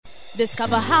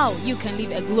Discover how you can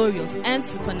live a glorious and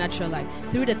supernatural life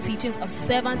through the teachings of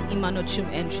Servant Emmanuel Chum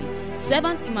Entry.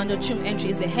 Servant Emmanuel Chum Entry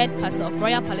is the head pastor of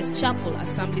Royal Palace Chapel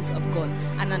Assemblies of God,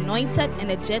 an anointed,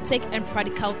 energetic, and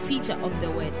practical teacher of the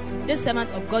Word. This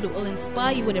servant of God will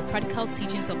inspire you with the practical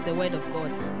teachings of the Word of God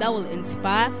that will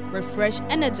inspire, refresh,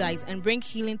 energize, and bring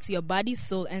healing to your body,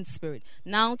 soul, and spirit.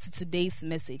 Now to today's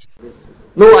message.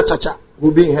 No achacha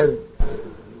will be in heaven.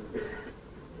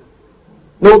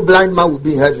 No blind man will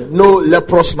be in heaven. No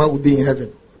leprous man will be in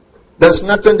heaven. There's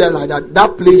nothing there like that.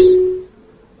 That place,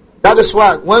 that is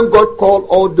why when God called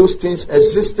all those things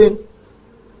existing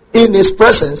in His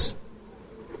presence,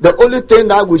 the only thing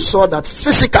that we saw that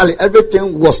physically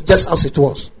everything was just as it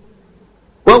was.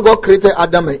 When God created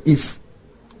Adam and Eve,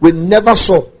 we never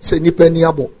saw say nipa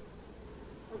niabo,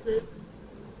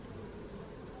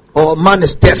 or man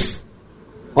is deaf,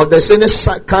 or there's any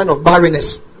kind of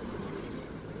barrenness.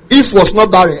 Eve was not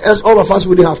barren, else all of us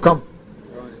wouldn't have come.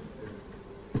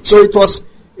 So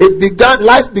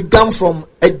life began from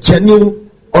a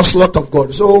genuine onslaught of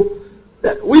God. So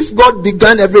if God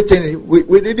began everything,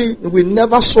 we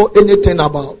never saw anything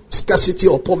about scarcity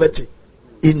or poverty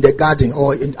in the garden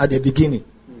or at the beginning.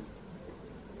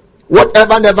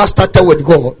 Whatever never started with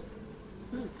God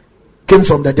came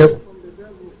from the devil.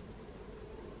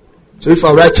 So if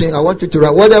I'm writing, I want you to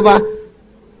write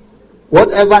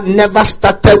whatever never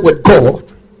started with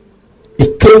God,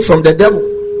 it came from the devil.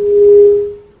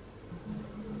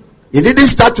 It didn't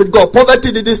start with God.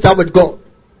 Poverty didn't start with God.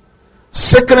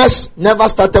 Sickness never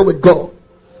started with God.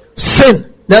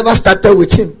 Sin never started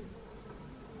with Him.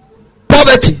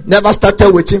 Poverty never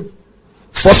started with Him.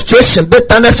 Frustration,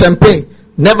 bitterness, and pain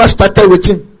never started with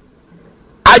Him.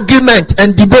 Argument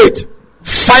and debate,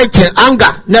 fighting,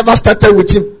 anger never started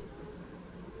with Him.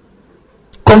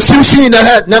 Confusion in the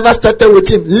head never started with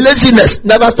Him. Laziness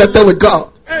never started with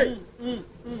God.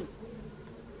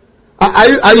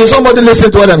 Are you somebody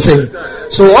listening to what I'm saying?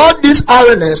 So all this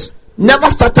ironies never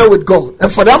started with God. And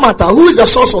for that matter, who is the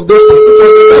source of those things? It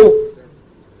was the devil.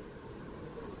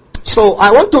 So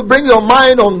I want to bring your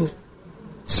mind on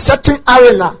certain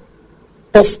arena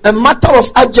of a matter of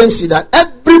urgency that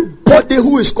everybody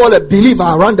who is called a believer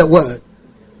around the world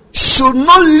should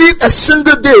not live a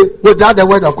single day without the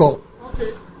word of God.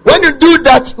 When you do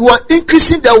that, you are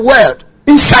increasing the word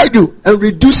inside you and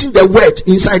reducing the word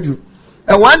inside you.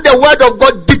 And when the word of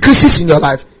God decreases in your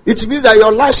life, it means that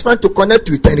your lifespan to connect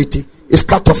to eternity is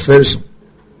cut off very soon.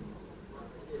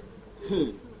 When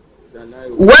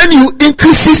the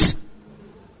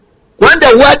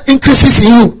word increases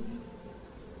in you,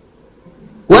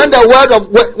 when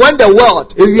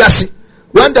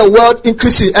the word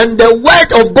increases and the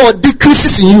word of God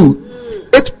decreases in you,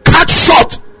 it cuts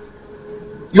short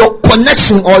your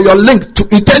connection or your link to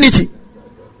eternity.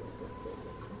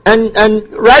 And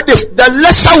write this: the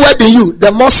lesser word in you,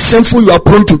 the more sinful you are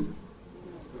prone to.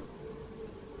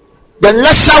 The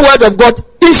lesser word of God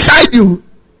inside you,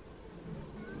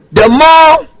 the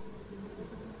more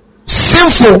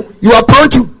sinful you are prone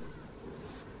to.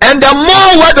 And the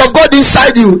more word of God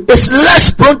inside you is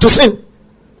less prone to sin.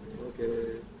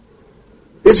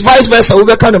 It's vice versa. We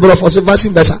kind of vice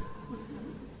versa.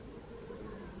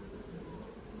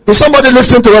 Is somebody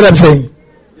listening to what I'm saying?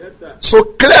 Yes, sir. So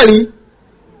clearly,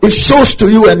 it shows to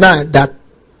you and I that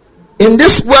in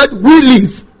this world we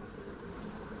live,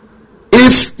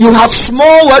 if you have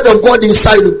small word of God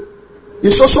inside you,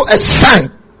 it's also a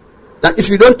sign that if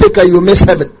you don't take care, you will miss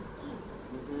heaven.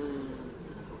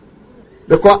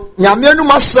 Because nyamenu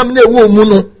masam ne wo mu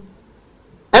no,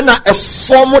 and a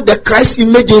form of the Christ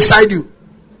image inside you.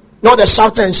 Not the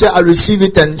shouter and say, I receive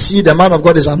it and see the man of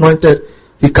God is anointed.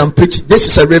 He can preach. This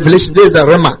is a revelation. This is the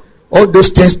Rhema. All those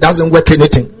things doesn't work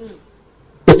anything.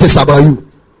 It is about you.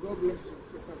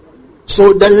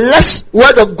 So the less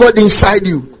word of God inside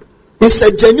you is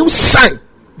a genuine sign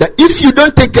that if you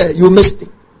don't take care, you miss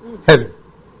heaven.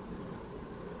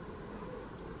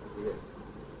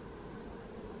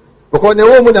 Because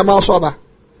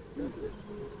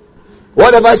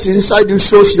whatever is inside you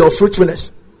shows your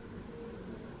fruitfulness.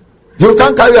 You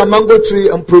can't carry a mango tree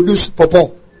and produce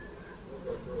pawpaw.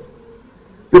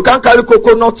 You can't carry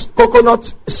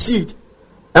coconut seed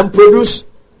and produce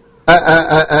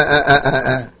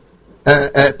pear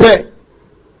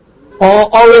or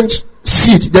orange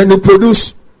seed. Then you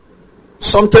produce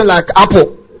something like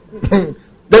apple.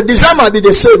 The design might be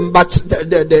the same, but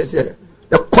the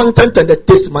content and the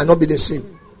taste might not be the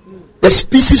same. The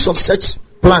species of such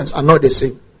plants are not the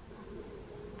same.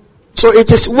 So it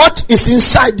is what is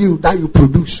inside you that you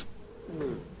produce.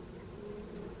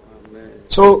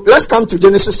 So let's come to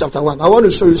Genesis chapter 1. I want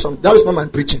to show you something. That is not my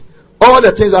preaching. All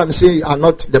the things I'm saying are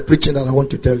not the preaching that I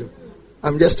want to tell you.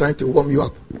 I'm just trying to warm you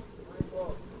up.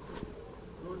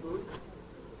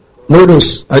 No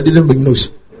nose. I didn't bring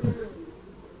nose.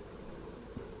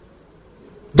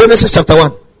 Genesis chapter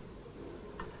 1.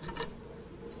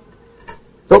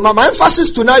 So my emphasis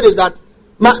tonight is that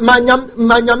my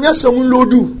nyamya song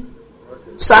lodu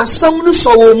sa song nu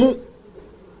so mu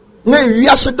na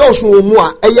wiase dos wo mu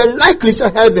a e likely say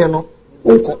heaven no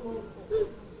unko.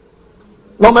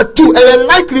 Number 2, e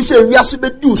likely say wiase be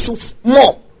do so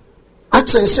more.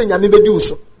 Actually say nyame be do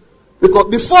so. Because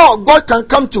before God can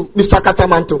come to Mr.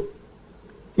 Katamanto,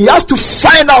 he has to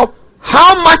find out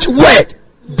how much word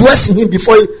dwells in him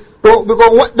before he,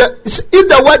 because if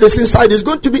the word is inside, it's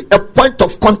going to be a point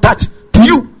of contact to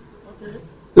you.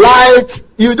 Like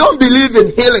you don't believe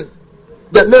in healing,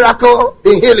 the miracle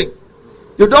in healing.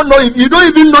 You don't know if you don't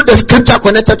even know the scripture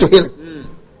connected to healing.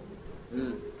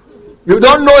 You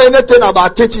don't know anything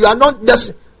about it. You are not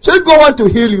just so if God want to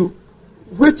heal you,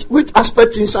 which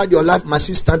aspect inside your life must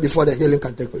he stand before the healing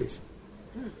can take place?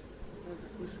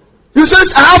 You say,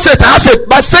 I have faith,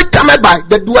 but faith cometh by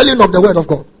the dwelling of the word of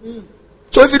God.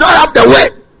 So if you don't have the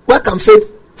word, where can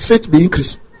faith be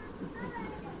increased?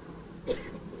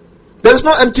 There is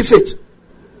no empty faith.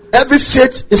 Every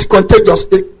faith is contagious.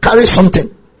 It carries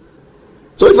something.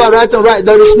 So if I write and right,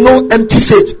 there is no empty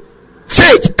faith.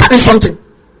 Faith carries something.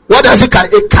 What does it carry?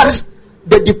 It carries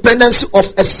the dependency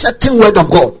of a certain word of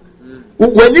God.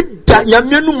 When it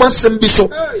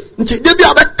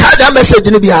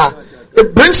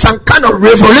it brings some kind of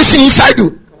revelation inside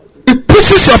you. It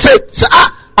pushes your faith. Say,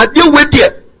 I deal with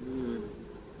it.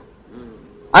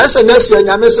 I say next year,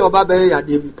 I say Obabe ya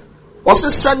David. Was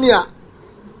it Sanya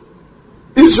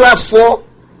Israel for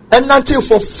and until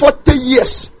for 40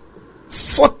 years,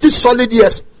 40 solid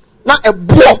years. Now a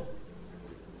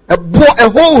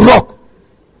whole rock.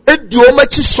 It do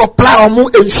much supply or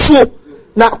more and so.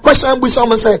 Now question with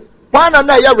someone say, why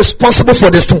not you responsible for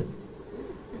this too?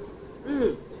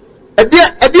 A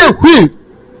dear wheel.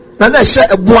 And I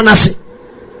said a bonus.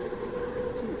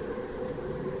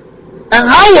 And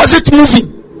how was it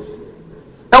moving?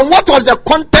 And what was the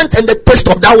content and the taste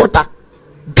of that water?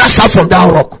 Gush out from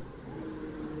that rock.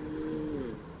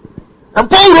 And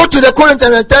Paul wrote to the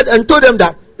Corinthians and told them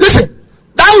that, listen,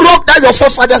 that rock that your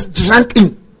forefathers drank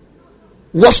in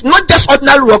was not just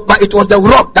ordinary rock, but it was the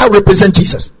rock that represents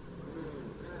Jesus.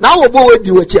 Now we'll go with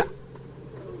you here.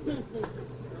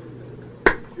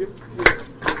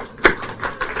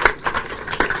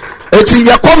 It's in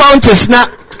your mountains now.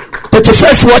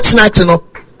 31st watch night, you know.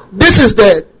 This is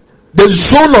the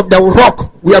zone of the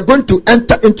rock. We are going to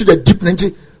enter into the deep.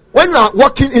 When you are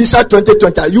walking inside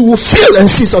 2020, you will feel and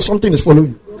see that something is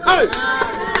following you. Hey.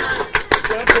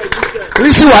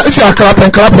 You see what? If you are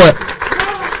clapping, clap well.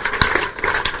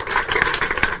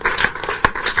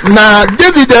 Now,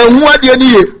 David and what do you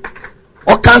need?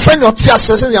 Or can send your tears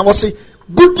and you say,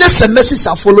 goodness and mercy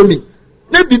shall follow me.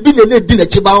 Maybe be the dinner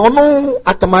chiba or no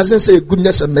atamazin say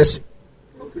goodness and mercy.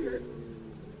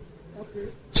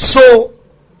 So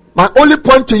my only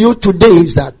point to you today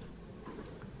is that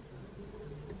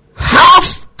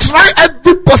try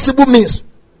every possible means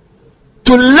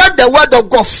to let the word of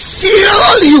God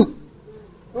fill you.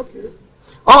 Okay.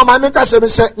 Oh, my mentor said,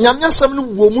 "Nyamya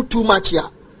samnu womu too much here.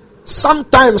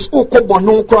 Sometimes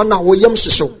okobono krona woyem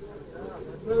shisho.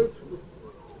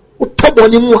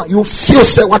 Utoboni mua you feel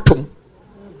say watum.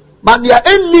 But ya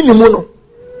eni ni mono.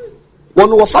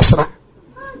 Wonu wafasra.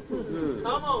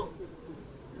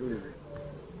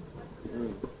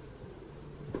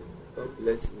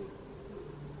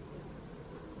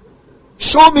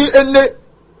 Show me any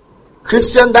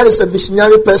Christian that is a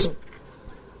visionary person,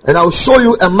 and I will show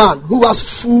you a man who was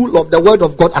full of the word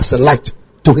of God as a light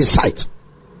to his sight.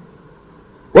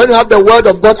 When you have the word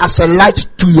of God as a light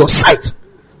to your sight,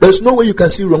 there is no way you can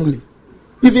see wrongly.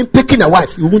 Even picking a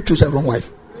wife, you won't choose a wrong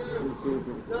wife.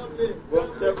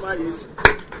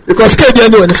 Because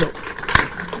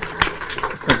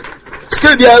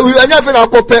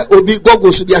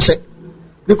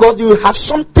because you have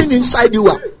something inside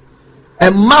you. A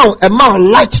mount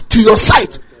light to your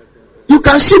sight. You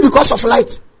can see because of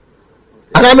light.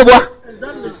 And I remember,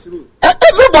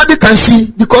 everybody can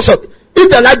see because of. If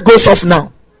the light goes off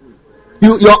now,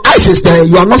 your eyes is there.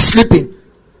 You are not sleeping,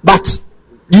 but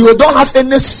you don't have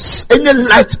any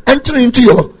light entering into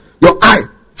your eye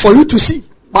for you to see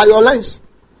by your lens,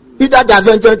 either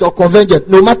divergent or convergent.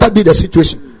 No matter be the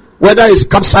situation, whether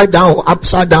it's upside down or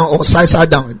upside down or side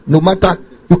down, no matter,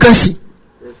 you can see.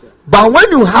 But when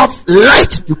you have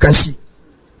light, you can see.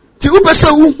 In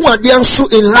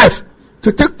life,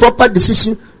 to take proper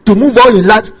decision, to move on in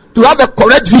life, to have a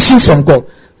correct vision from God,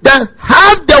 then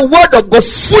have the word of God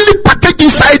fully packaged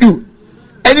inside you,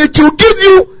 and it will give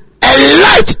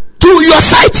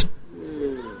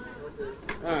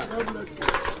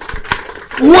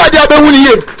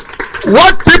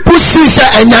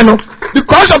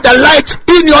because of the light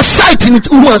in your sight, in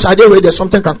woman's idea where there's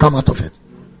something can come out of it.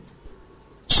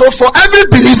 So for every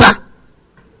believer,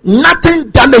 nothing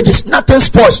damages, nothing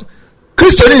spoils.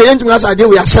 Christian in the end idea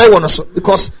we are saying one also,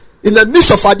 because in the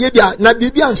midst of idea, na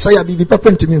bibi and say bibi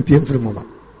papa to me PM for the moment.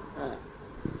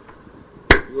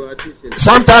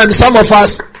 Sometimes some of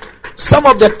us, some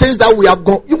of the things that we have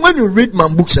gone, when you read my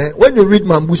books, when you read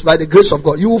my books by the grace of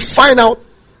God, you will find out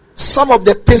some of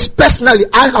the things personally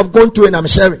I have gone through and I'm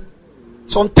sharing.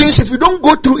 Some things, if you don't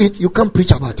go through it, you can't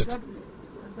preach about it.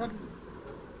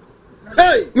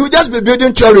 Hey. You just be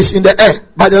building theories in the air,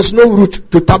 but there's no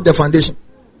root to tap the foundation.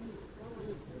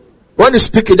 When you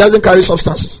speak, it doesn't carry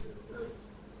substances.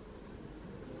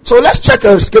 So let's check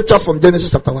a scripture from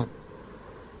Genesis chapter 1.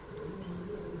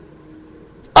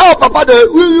 Oh, Papa,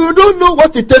 you don't know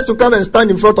what it takes to come and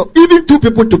stand in front of even two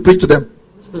people to preach to them.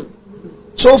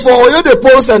 So for you, the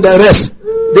post and the rest,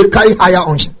 they carry higher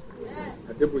unction.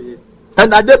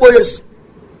 And Adeboyes.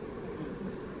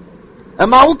 A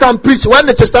man who can preach, when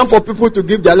it is time for people to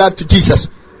give their life to Jesus,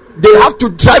 they have to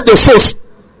drive the souls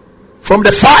from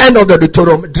the far end of the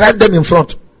auditorium, drive them in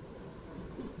front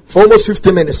for almost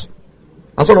 50 minutes.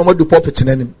 And so I'm going to do pulpit in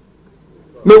enemy.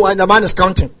 Meanwhile, the man is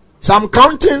counting. So I'm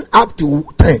counting up to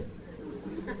 10.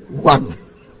 1.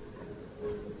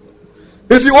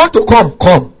 If you want to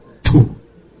come. 2.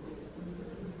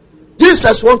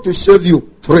 Jesus wants to save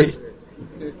you. 3.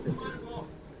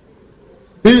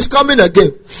 He is coming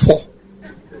again. 4.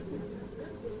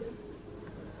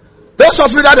 Those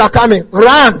of you that are coming,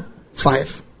 run.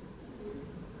 5.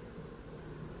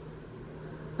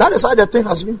 That is how the thing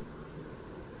has been.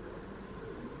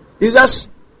 He just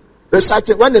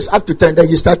reciting. When it's up to 10, then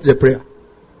you start the prayer.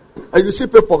 And you see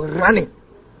people running.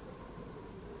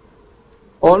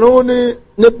 On only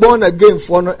born again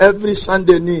for every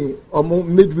Sunday or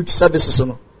midweek services.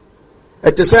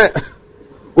 It is a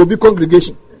will be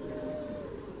congregation.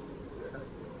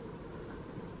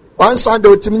 One Sunday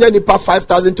will be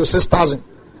 5,000 to 6,000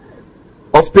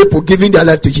 of people giving their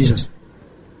life to Jesus.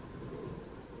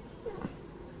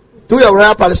 To your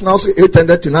Royal Palace now,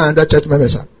 800 to 900 church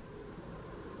members.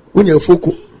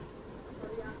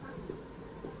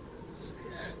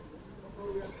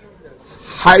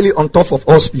 Highly on top of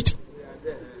all speed.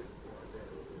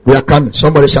 We are coming.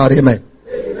 Somebody shout amen.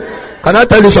 Amen. Can I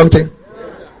tell you something?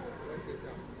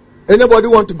 Anybody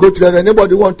want to go to heaven?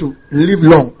 Anybody want to live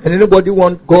long? And anybody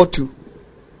want God to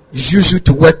use you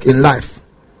to work in life?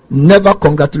 Never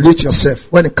congratulate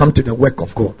yourself when it comes to the work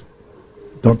of God.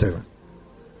 Don't ever.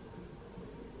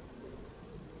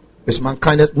 It's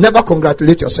mankindness. Never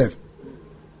congratulate yourself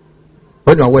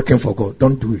when you are working for God.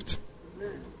 Don't do it.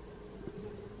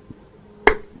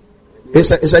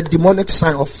 It's a demonic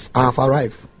sign of I have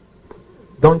arrived.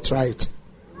 Don't try it.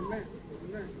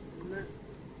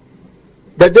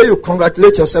 The day you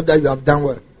congratulate yourself that you have done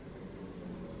well,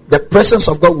 the presence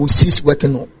of God will cease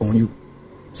working on you.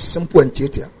 Simple and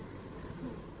clear.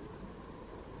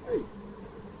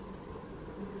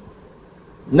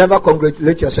 Never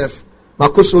congratulate yourself.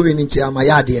 Don't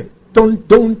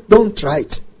try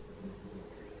it.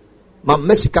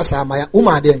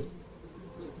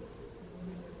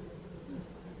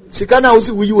 Sikana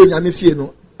usi wuyi wo nyame fie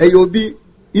no e will be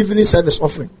evening service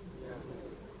offering.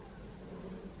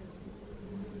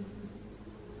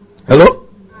 Hello?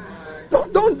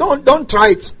 Don't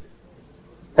try it.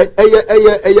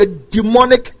 A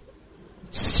demonic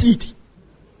seed.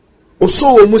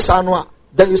 Also musanwa,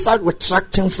 then you start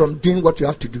retracting from doing what you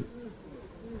have to do.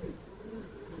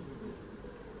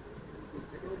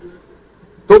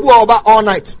 Tobu oba all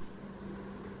night.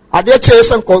 Ade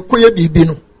chese nko koye bibi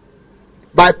no.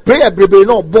 By prayer, baby,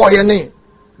 no boy,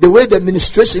 the way the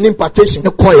administration impartation,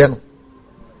 no koy.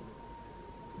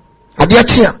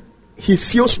 He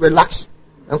feels relaxed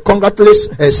and congratulates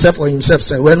herself or himself.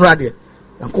 Say, when ready,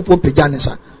 and couple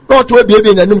pijanisa. Not to be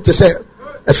in the room to say,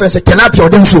 a friend say, can I be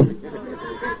your soon?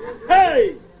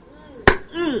 Hey,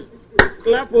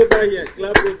 clap over here,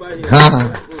 clap over here.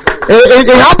 It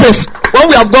happens when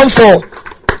we have gone for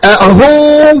a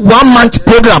whole 1 month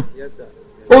program.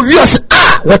 Oh yes,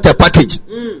 what a package.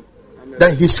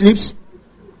 Then he sleeps,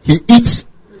 he eats,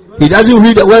 he doesn't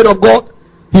read the word of God,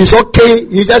 he's okay,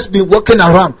 he's just been walking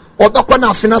around. Or we're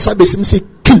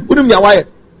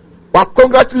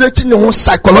congratulating him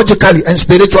psychologically and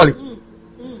spiritually.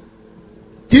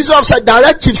 These are some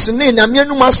directives, some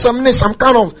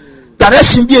kind of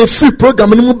direction, be a free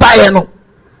program. You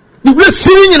will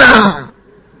feel now.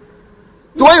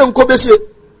 Do I uncover say,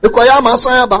 the Koyama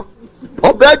Sayaba?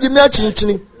 Or bed me a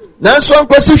chinchini. Nanso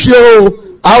nkwasi hwie o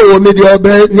awo me de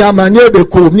obre ni amane be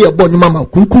ko mi ebo ni mama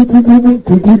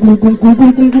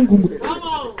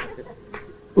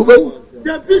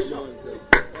The bishop.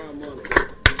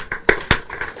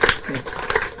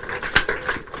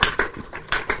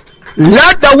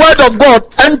 Let the word of God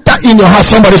enter in your heart.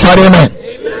 Somebody shout amen.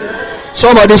 Amen.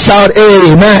 Somebody shout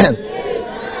amen. Amen.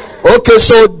 Okay,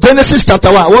 so Genesis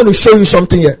chapter 1. I want to show you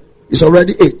something here. It's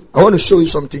already 8. I want to show you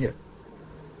something here.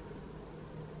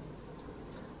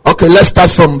 Okay, let's start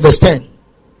from verse 10.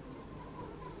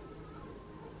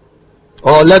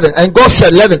 Or 11. And God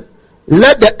said, 11,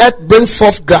 let the earth bring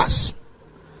forth grass,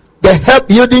 the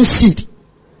herb yielding seed,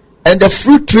 and the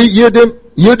fruit tree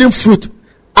yielding fruit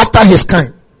after his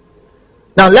kind.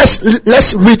 Now let's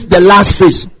read the last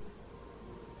phrase.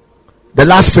 The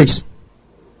last phrase.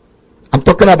 I'm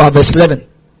talking about verse 11.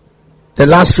 The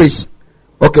last phrase.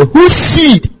 Okay, whose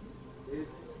seed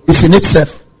is in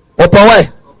itself? Upon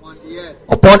where?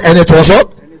 Upon, and it was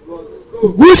what?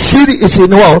 Whose seed is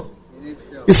in what?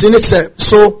 It's in itself.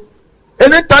 So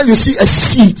anytime you see a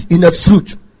seed in a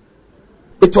fruit,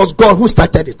 it was God who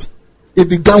started it. It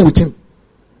began with him.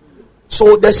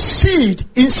 So the seed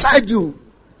inside you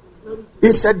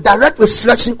is a direct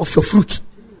reflection of your fruit.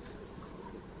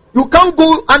 You can't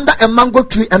go under a mango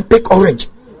tree and pick orange.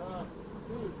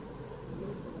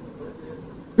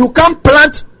 You can't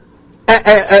plant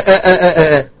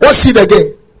what seed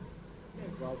again?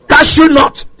 Cashew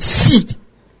nut seed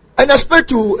and expect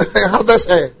to harvest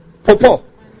a pawpaw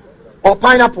or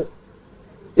pineapple.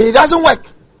 It doesn't work.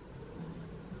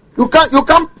 You can't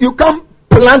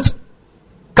plant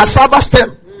cassava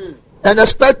stem and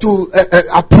expect to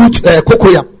uproot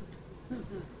cocoyam.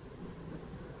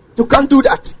 You can't do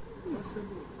that.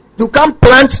 You can't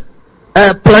plant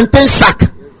plantain sack.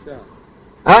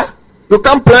 Huh? You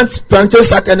can't plant plantain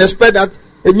sack and expect that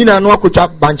you know no kucha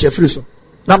bunch of fruit.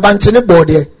 Na bunch ne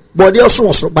body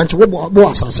also bunch of.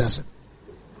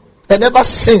 And ever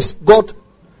since God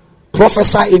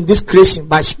prophesied in this creation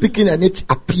by speaking and it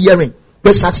appearing,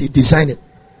 just as he designed it,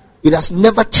 it has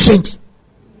never changed.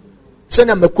 Send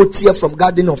a mekotia from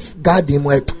Garden of Garden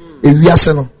where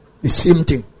the same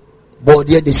thing,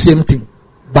 body the same thing,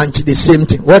 bunch the same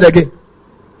thing. What again?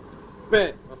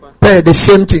 Pear the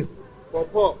same thing.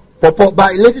 Pawpaw.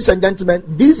 But ladies and gentlemen,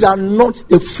 these are not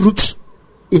the fruits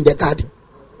in the garden.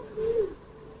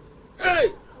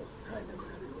 Hey.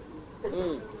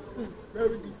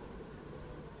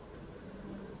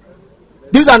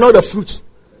 These are not the fruits.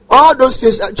 All those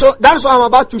things. So that's why I'm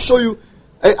about to show you.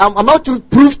 I'm about to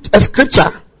prove a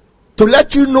scripture to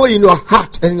let you know in your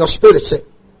heart and in your spirit. Say,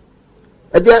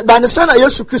 so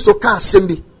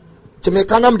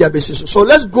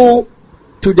let's go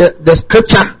to the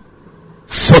scripture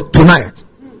for tonight.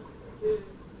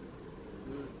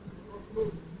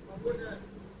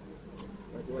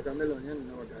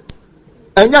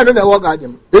 And you don't know what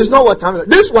garden. There's no watermelon.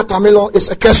 This watermelon is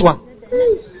a cursed one.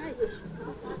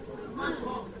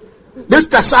 This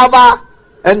cassava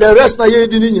and the rest of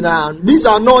these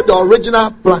are not the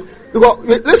original plant. Because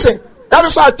listen, that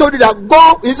is why I told you that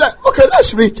God, he said, okay,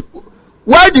 let's read.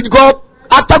 Why did God,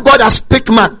 after God has picked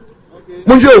man,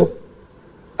 Munjo,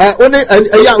 only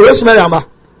a young Rosemary,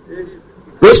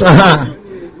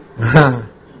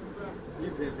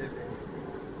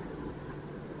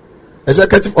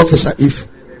 executive officer, if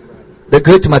the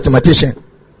great mathematician,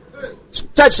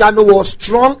 church was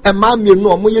strong and man, you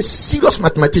know, a serious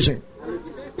mathematician.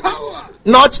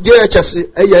 Not JHS,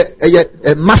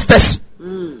 a master's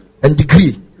and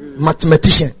degree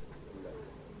mathematician.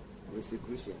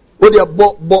 What you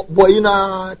boy in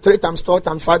 3 times 4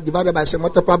 times 5 divided by 7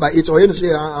 multiplied by 8, or you say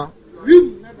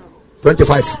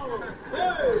 25.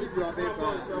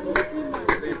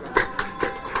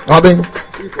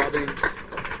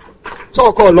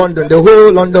 So called London, the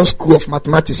whole London School of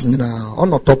Mathematics, on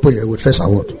the top here with first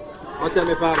award.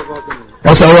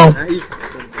 What's wrong?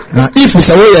 If it's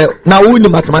a way now we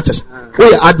need mathematics. We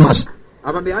are admas.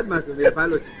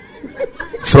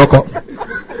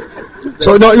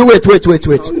 So no, you wait.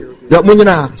 You're moving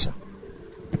answer.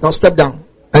 Now step down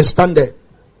and stand there.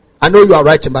 I know you are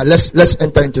writing, but let's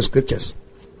enter into scriptures.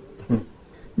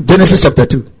 Genesis chapter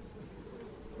 2.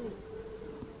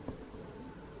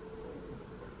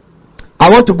 I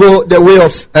want to go the way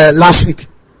of last week.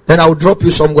 Then I will drop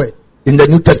you somewhere in the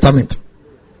New Testament.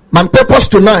 My purpose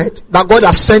tonight that God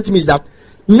has sent me is that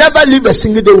never live a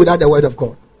single day without the word of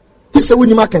God. He said, "We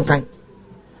can kind."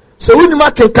 So we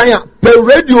can kind. Per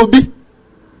radio be.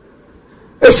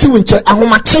 Esi winche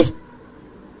ahomache.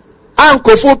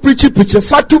 Anko for preaching.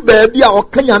 Fatu baby or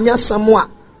kanyamia samwa.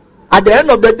 At the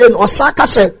end of the day, Osaka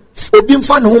said, "Obim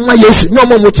fan homa yesu." No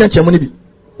more muchenche money be.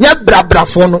 Ya bra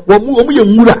fono. Omu ye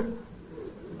mura.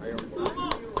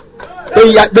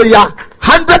 They are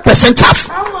 100% tough.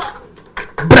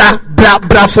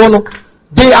 Bra fono.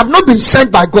 They have not been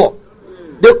sent by God.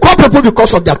 They call people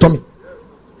because of their tummy.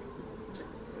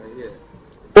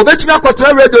 Obetina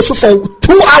Kotra radio so for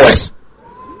 2 hours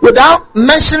without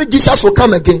mentioning Jesus will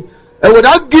come again and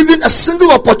without giving a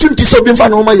single opportunity to be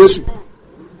found on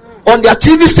their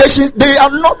TV stations. They are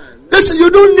not. Listen,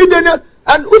 you don't need any.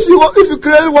 And if you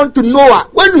clearly want to know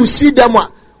when you see them,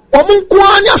 they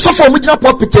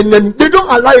don't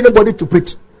allow anybody to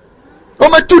preach.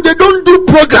 Number 2, they don't do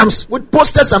programs with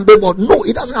posters and billboards. No,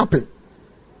 it doesn't happen.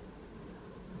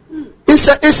 It's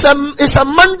a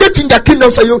mandate in the kingdom.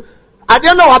 So you.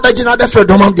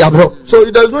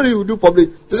 So there's no need you do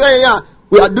public. To say, yeah,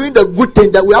 we are doing the good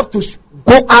thing that we have to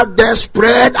go out there,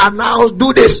 spread, announce,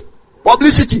 do this.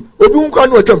 Publicity.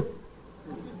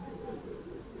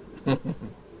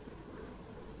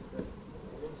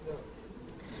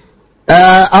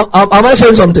 Am I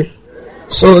saying something?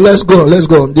 So let's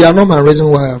go. They are not my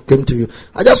reason why I came to you.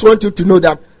 I just want you to know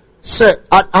that, say,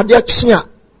 at the Chia,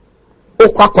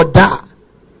 Okwakoda,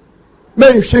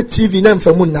 men shake TV name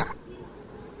for Muna.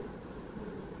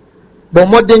 But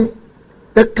modern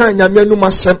that kind of Yanuma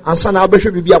Sam and San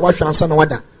Albert be a wash and San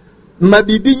Wada. My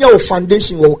baby your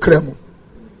foundation will cremo.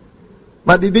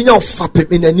 My baby your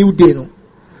fap in a new day. No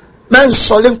man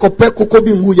solim copper cocoa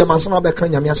being who Yamansan Abekan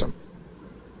Yamiasam.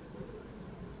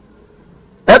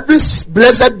 Every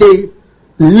blessed day,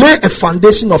 lay a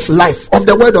foundation of life, of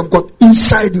the word of God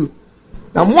inside you.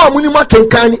 Now, more munima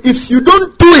can if you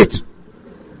don't do it,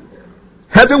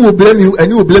 heaven will blame you and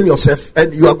you will blame yourself,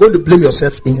 and you are going to blame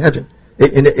yourself in heaven.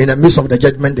 In the midst of the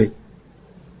judgment day.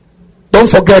 Don't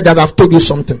forget that I've told you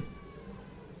something.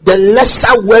 The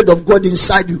lesser word of God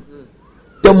inside you,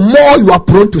 the more you are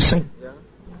prone to sin.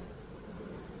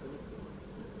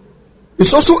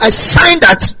 It's also a sign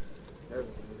that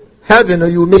heaven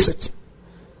you miss it,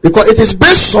 because it is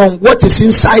based on what is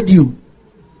inside you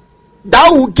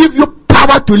that will give you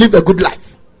power to live a good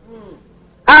life.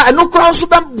 No crown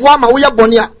super boama we are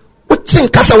bonia. What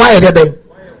think kasa why there?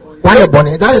 Why are born?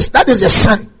 That is a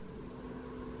sign.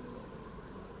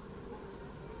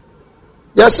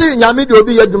 You see, Yamid will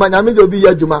be a Juma, Yamid will be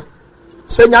a Juma.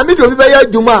 Say Yamid will be a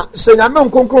Juma, say Yaman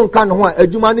Concon can one, a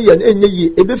Jumani and any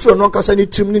ye, a before no Cassani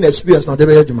trimming experience, not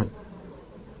the Juma.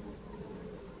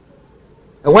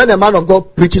 And when a man of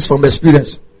God preaches from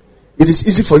experience, it is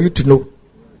easy for you to know.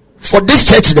 For this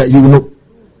church that you know.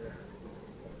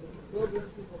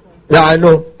 Yeah, I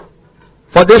know.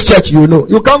 For this church, you know.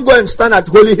 You can't go and stand at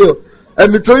Holy Hill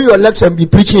and be throwing your legs and be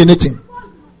preaching anything.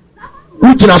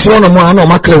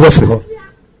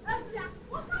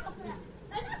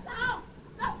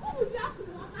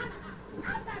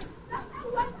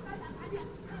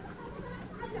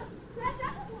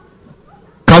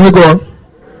 Can we go on?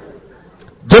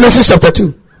 Genesis chapter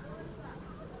 2,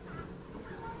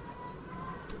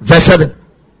 verse 7.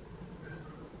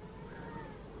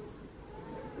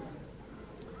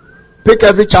 Pick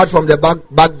every child from the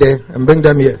back there and bring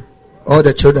them here. All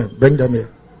the children, bring them here.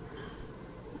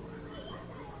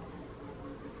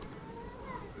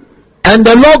 And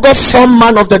the Lord God formed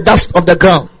man of the dust of the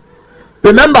ground.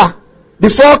 Remember,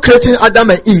 before creating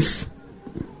Adam and Eve,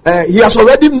 he has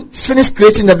already finished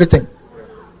creating everything.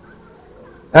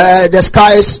 The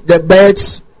skies, the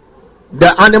birds,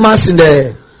 the animals in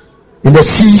the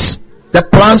seas, the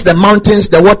plants, the mountains,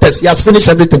 the waters. He has finished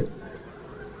everything.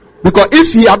 Because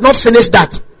if he had not finished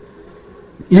that,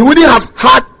 he wouldn't have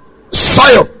had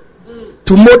soil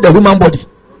to mold the human body.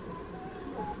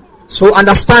 So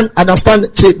understand.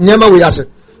 Nyama we ask.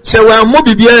 Say we are more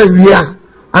bibia ria,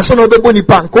 and so no be boni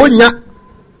pan konya.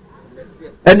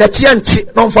 And the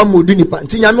TNT non from modu ni pan.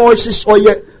 Nyama o sis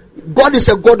oye. God is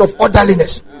a God of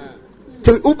orderliness.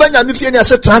 To ubanya mi fie ni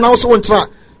ase tran also won tran.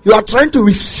 You are trying to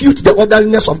refute the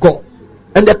orderliness of God,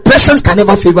 and the presence can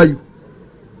never favor you.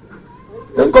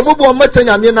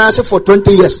 For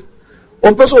 20 years,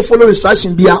 on person follow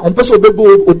instruction bia, on person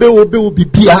obey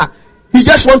bia. He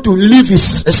just want to live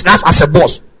his life as a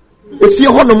boss. If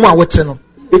you want more,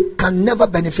 it can never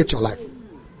benefit your life.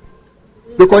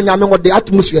 Because you what the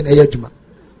atmosphere in the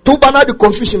to banner the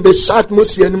confusion, be short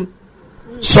atmosphere.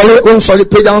 Solid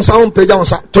page down, sound page down.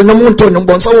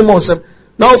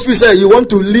 Now, if you say you want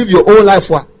to live your own life,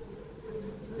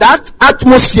 that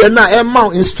atmosphere now,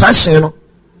 amount instruction, you know.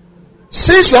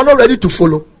 Since you are not ready to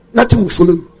follow, nothing will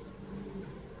follow you.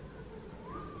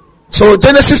 So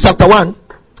Genesis chapter 2.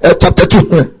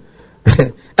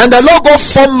 And the Lord God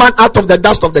formed man out of the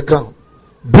dust of the ground,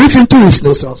 breathed into his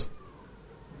nostrils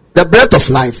the breath of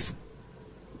life,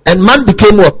 and man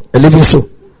became what? A living soul.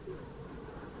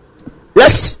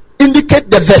 Let's indicate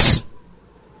the verse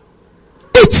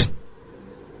 8.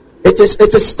 It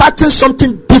is starting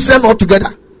something different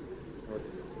altogether.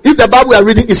 If the Bible we are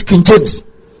reading is King James,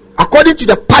 according to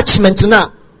the parchment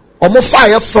now, almost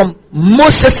fire from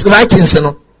Moses' writings,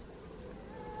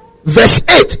 verse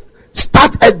 8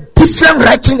 start a different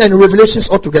writing and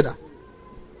revelations altogether.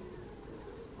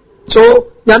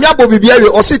 So Nyamia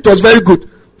Bobibiari also it was very good.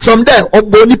 From there,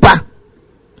 Obonipa.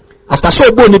 After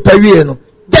so Obonipa,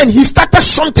 then he started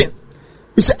something.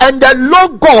 He said, and the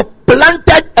Lord God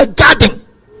planted a garden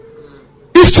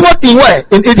eastward in where?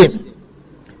 In Eden.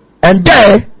 And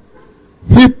there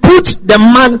he put the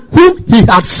man whom he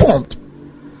had formed.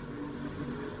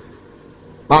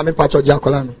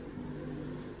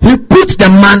 He put the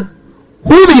man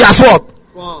whom he has what?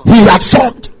 He had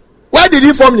formed. Where did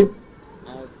he form him?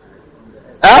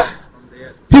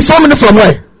 He formed him from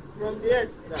where? From the earth.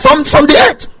 From the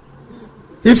earth.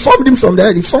 He formed him from the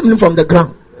earth. He formed him from the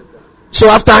ground. So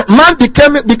after man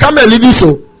became a living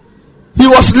soul, he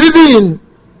was living in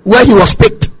where he was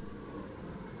picked.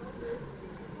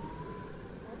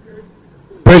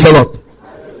 Praise the Lord.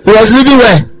 He was living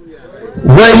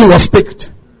where he was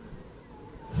picked.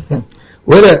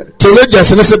 Where the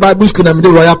theologians in the Bible school and the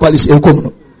Royal Palace in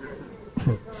Komuno.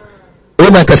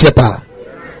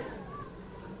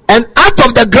 And out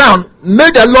of the ground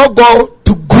made the Lord God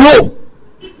to grow.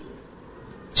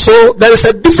 So there is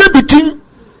a difference between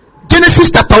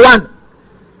Genesis chapter 1.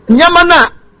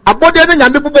 Nyamana abode na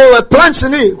nyame bobo plants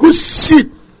in whose seed,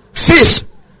 fish,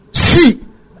 sea,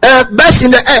 birds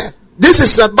in the air. This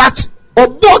is a bat or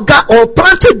boga or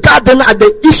planted garden at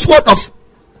the eastward of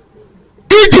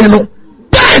Eden.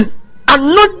 Then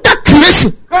another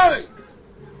creation.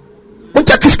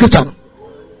 Check scripture.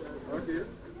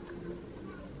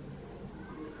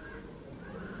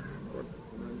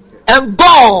 And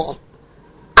God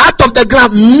out of the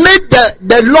ground made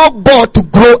the Lord God to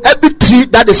grow every tree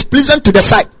that is pleasant to the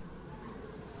sight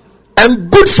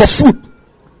and good for food.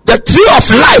 The tree of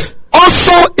life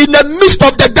also in the midst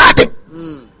of the garden.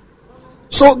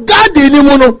 So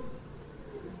garden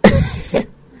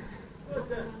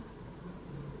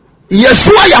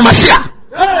Yeshua Yamashia.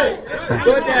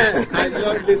 I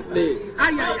love this name.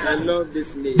 I love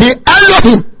this name. The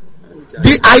Elohim,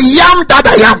 the I am that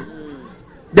I am,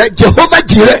 the Jehovah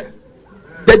Jireh,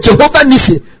 the Jehovah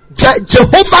Nisi,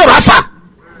 Jehovah Rapha.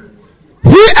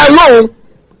 He alone,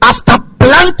 after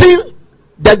planting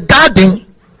the garden,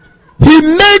 he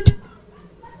made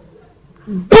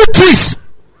good trees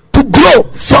to grow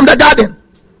from the garden.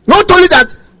 Not only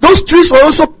that, those trees were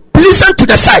also pleasant to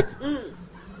the sight.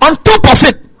 On top of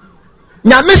it,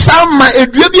 the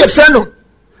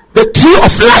tree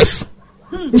of life.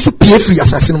 This is pay free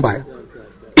assassin by.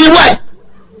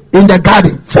 In the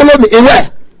garden. Follow me. In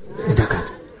where? In the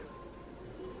garden.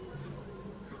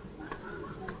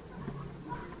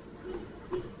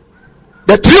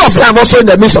 The tree of life also in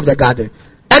the midst of the garden.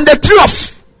 And the tree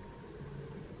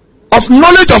of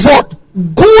knowledge of what?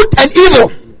 Good and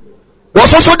evil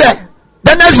was also there.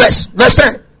 The next verse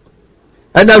 10.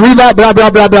 And the river, blah, blah,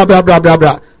 blah, blah, blah, blah, blah,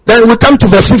 blah. Then we come to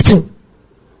verse 15.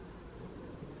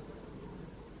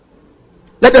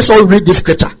 Let us all read this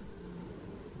scripture.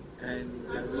 And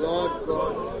the Lord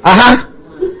God.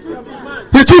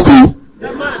 He took who?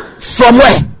 From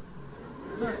where?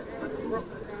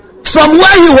 From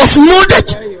where he was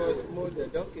molded.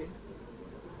 Okay.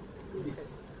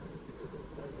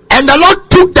 And the Lord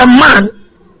took the man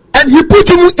and he put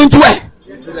him into where?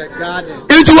 Into the garden.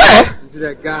 Into where? Into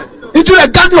the garden. Into the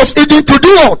garden of Eden to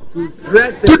do what?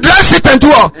 To dress it and to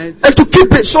what? And to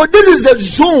keep it. So this is the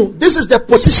zone. This is the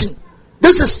position.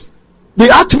 This is the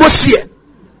atmosphere.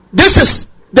 This is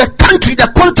the country, the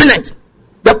continent,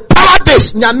 the power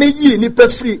base.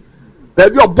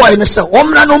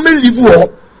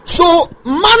 So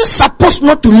man is supposed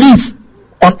not to live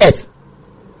on earth.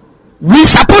 We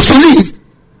supposed to live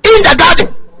in the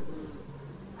garden.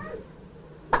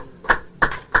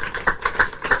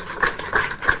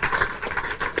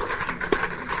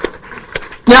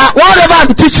 Now, whatever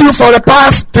I'm teaching you for the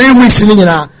past 3 weeks,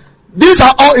 these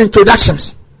are all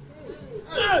introductions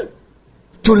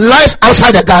to life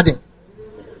outside the garden.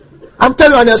 I'm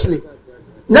telling you honestly,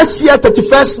 next year,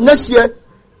 31st, next year,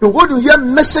 you're going to hear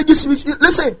messages which,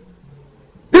 listen,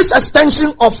 this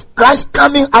extension of Christ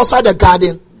coming outside the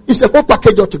garden is a whole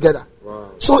package altogether.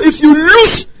 Wow. So if you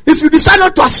decide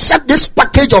not to accept this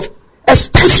package of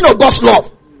extension of God's love,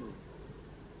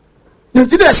 you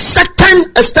did a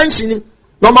second extension.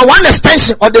 Number one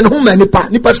extension or the whom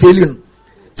nipa failing.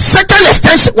 Second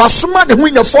extension was someone who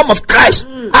in the form of Christ.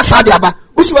 Asadiaba,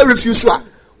 who will refuse.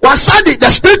 Was the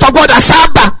Spirit of God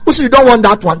Asaba, who you don't want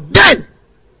that one. Then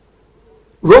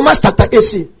Romans chapter 8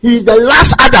 says he is the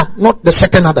last Adam, not the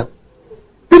second Adam.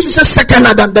 If you say second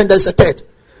Adam, then there's a third.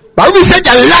 But if we say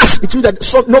the last, it means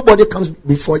that nobody comes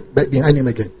behind him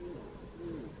again.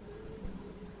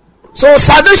 So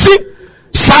salvation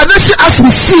as we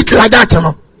see it like that, you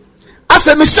know.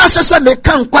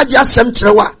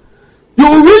 You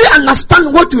will really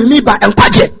understand what we mean by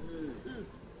enkwaje.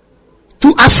 To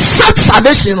accept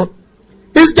salvation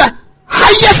is the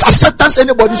highest acceptance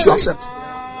anybody should accept.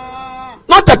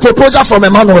 Not a proposal from a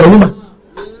man or a woman.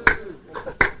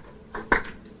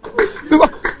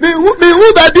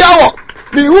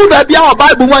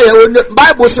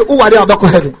 Bible say who are about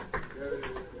heaven.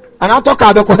 And I talk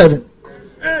about heaven.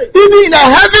 Even in the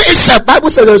heaven itself, Bible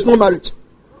says there is no marriage.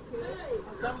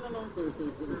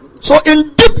 So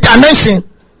in deep dimension,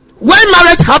 when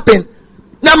marriage happened,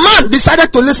 the man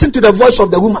decided to listen to the voice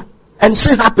of the woman, and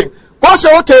sin happened. God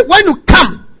said, okay, when you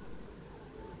come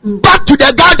back to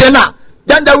the garden now,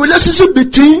 then the relationship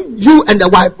between you and the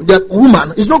wife, the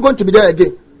woman, is not going to be there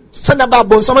again.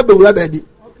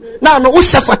 Now, no, now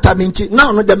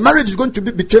the marriage is going to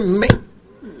be between me.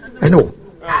 I know.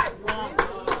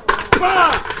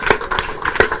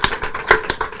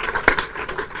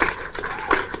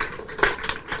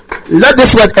 Let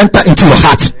this word enter into your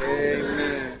heart.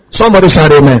 Amen. Somebody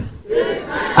shout amen.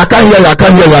 Amen. I can't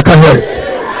hear you.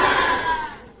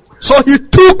 So he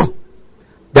took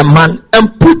the man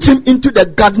and put him into the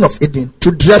Garden of Eden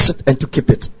to dress it and to keep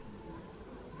it.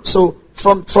 So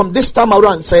from this time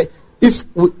around, say, if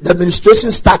the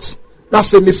administration starts, now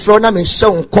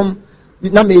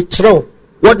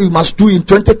what we must do in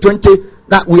 2020,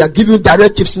 that we are giving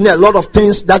directives in a lot of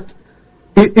things that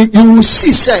you will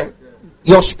see, say,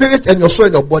 your spirit and your soul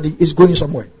and your body is going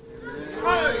somewhere.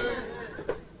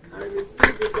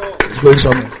 It's going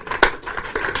somewhere.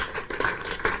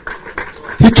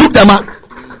 He took the man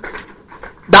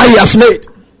that he has made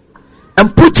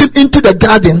and put him into the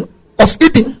Garden of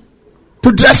Eden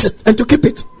to dress it and to keep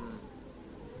it.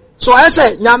 So I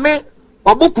say, Nyame,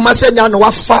 wabukuma se nyano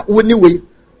wafa winiwe,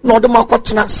 no de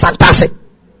makotena santase.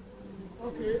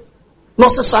 No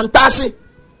se santase.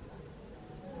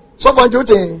 So for you,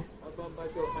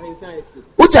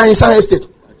 Uti inside estate.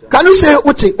 Can you say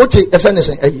Uti if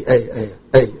anything?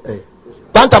 Hey.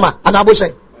 Bantama and Abu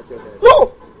say.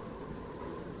 No.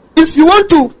 If you want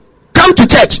to come to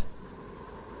church,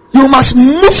 you must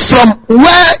move from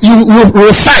where you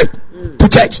reside to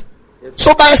church.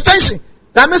 So by extension,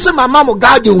 that means my mom will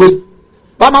guide you way.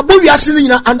 But my boy we are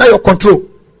sitting under your control.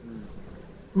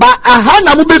 But I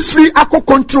have to be free. I could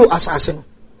control assassin.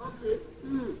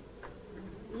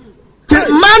 The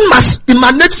man must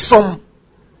emanate from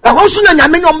a house and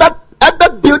ever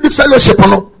build the fellowship.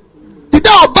 Did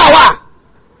I bow?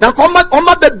 Now come back on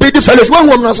my build the fellowship. One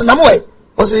woman was in the way.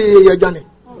 Was it Johnny?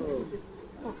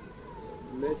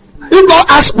 You go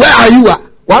ask, where are you?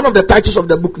 One of the titles of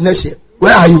the book next year.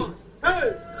 Where are you?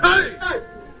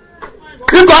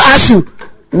 You go ask you,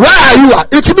 where are you?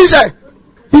 It means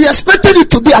he expected you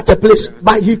to be at a place,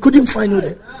 but he couldn't find you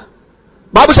there.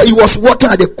 Bible said he was walking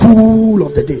at the cool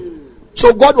of the day.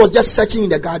 So God was just searching in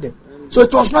the garden. So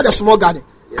it was not a small garden.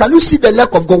 Can you see the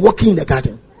lack of God walking in the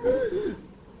garden?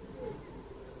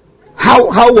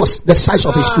 How was the size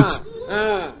of his feet?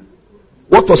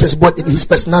 What was his body, his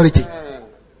personality?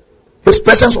 His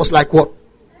presence was like what?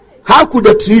 How could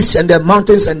the trees and the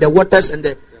mountains and the waters and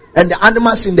the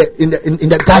animals in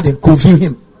the garden could view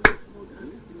him?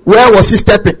 Where was he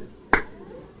stepping?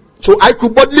 So I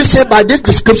could boldly say by this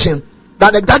description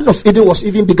that the Garden of Eden was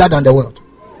even bigger than the world.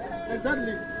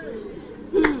 Exactly.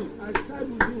 I side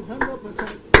with you 100%.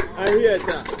 I hear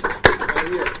that.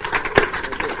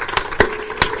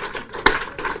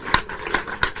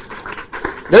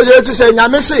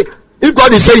 If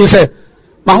God is saying, say,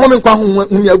 my home in Kwahumu,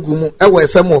 ewe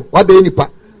femo, wabe nipa.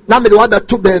 Na me wada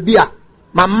tu baby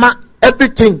mama,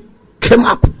 everything came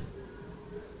up.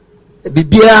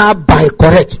 Bibia by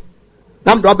correct.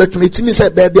 Nam do bet me timi say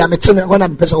baby am tene when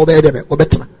am pesa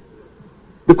obetena.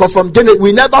 Because from January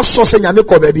we never saw say nyame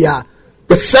ko baby a.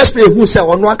 The first place who say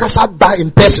ono akasa by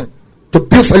in person to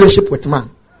build fellowship with man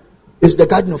is the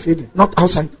Garden of Eden, not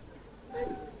outside.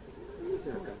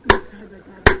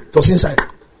 It was inside.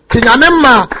 The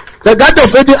Garden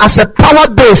of Eden as a power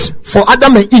base for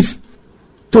Adam and Eve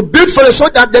to build fellowship so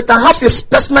that they can have his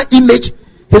personal image,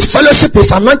 his fellowship,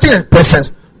 his anointing and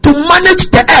presence to manage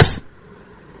the earth.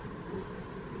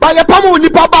 But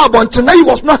now he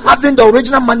was not having the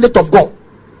original mandate of God.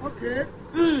 Okay.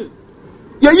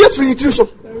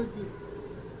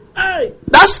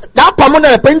 That's that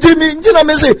permanent painting me. You know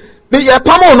me say me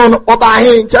permanent oba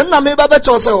hin. Chenna me baba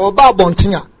chose oba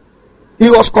bontinya. He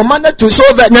was commanded to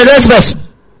solve the next verse.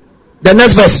 The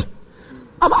next verse.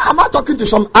 Am I talking to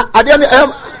some?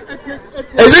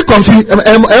 Is it confused?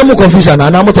 Am confusion?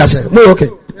 And I'm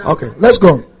okay. Let's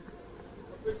go.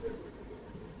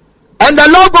 And the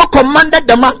Lord God commanded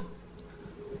the man.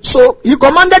 So he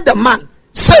commanded the man,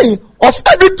 saying, of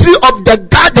every tree of the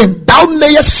garden thou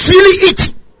mayest freely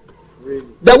eat. Really?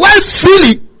 The word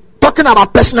freely, talking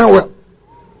about personal will.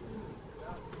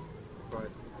 Right.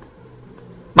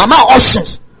 Mama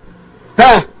options.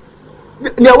 Hey,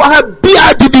 you want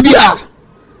BIDBBR.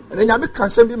 And then you can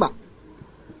send me ma.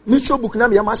 Micho book na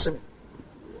me yamasem.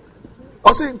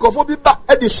 I say nkofo bi ba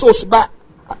e di sauce ba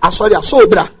asori aso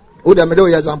bra. O de me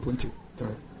de example nti.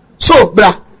 So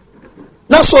bra.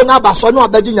 Na so na ba so na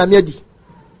abaji nyame adi.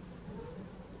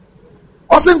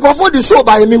 I say nkofo di so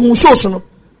ba me hu sauce no.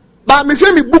 Ba me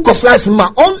hwe me book of life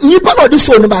ma. On nipa no di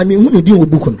so no ba me hu ni din wo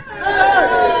book no.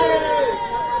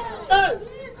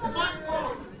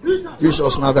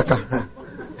 Jesus na beka.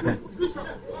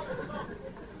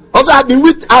 Also,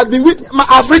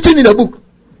 I've written in a book.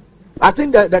 I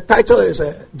think the title is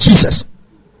Jesus.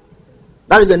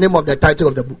 That is the name of the title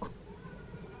of the book.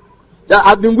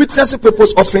 I've been witnessing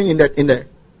people's offering in the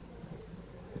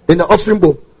offering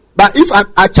book. But if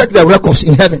I check the records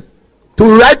in heaven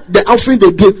to write the offering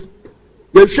they give,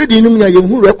 they should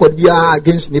who record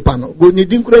against Nipano. Go ni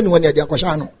dinkure ni wani ya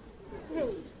kwashano.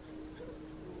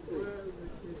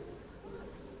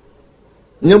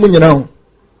 Nyamu.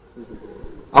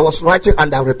 I was writing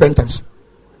under repentance.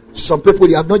 Some people,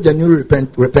 they have not genuinely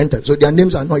repented, so their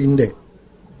names are not in there.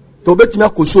 To bet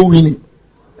me so winning.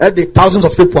 The thousands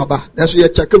of people about. That's why you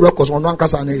check the records on one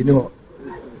case and you know.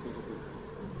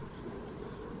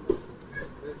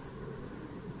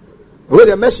 Where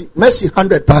the mercy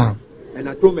 £100 and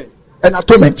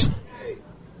atonement.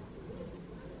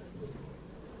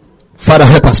 Father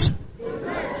help us.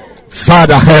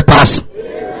 Father help us.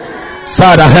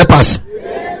 Father help us.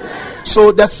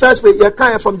 So the first way you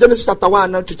can from Genesis chapter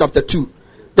 1 now to chapter 2.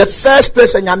 The first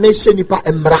place and you may say nipa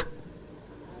emra.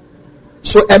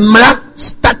 So emra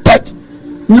started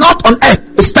not on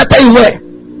earth. It started where?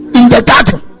 In the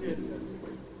garden.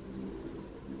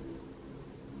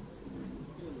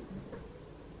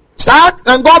 Start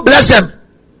and God bless them.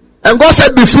 And God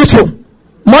said be fruitful,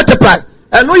 multiply.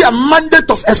 And know your mandate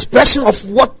of expression of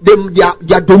what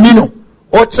their dominion.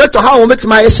 Or try to how we make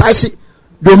my SIC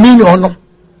dominion. No?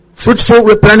 Fruitful,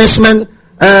 replenishment,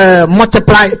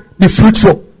 multiply, be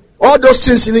fruitful. All those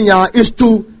things in here is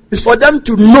for them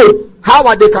to know how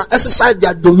they can exercise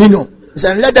their dominion. It's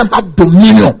and let them have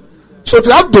dominion. So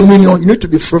to have dominion, you need to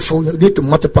be fruitful, you need to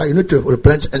multiply, you need to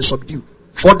replenish and subdue.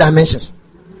 4 dimensions.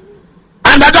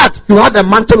 Under that, you have a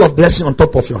mantle of blessing on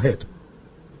top of your head.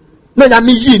 No,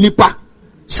 nipa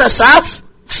says I have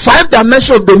 5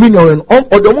 dimensions of dominion or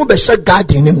the be share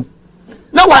God in him.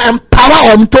 Now I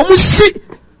empower them to see.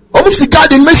 Almost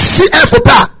regarding me see for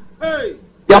power.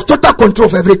 You have total control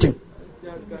of everything.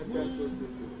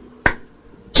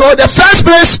 So the first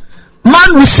place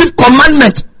man received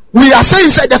commandment. We are saying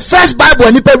inside the first Bible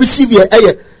and people receive here.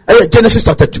 Genesis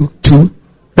chapter 2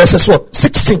 verses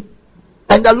 16.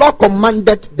 And the Lord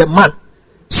commanded the man,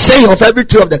 saying of every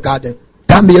tree of the garden,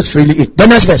 thou mayest freely eat. The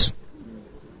next verse.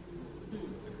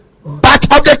 But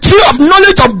of the tree of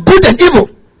knowledge of good and evil,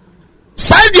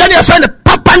 side the other friend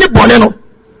Papa ni boneno.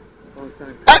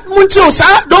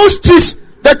 Those trees,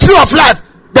 the tree of life,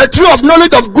 the tree of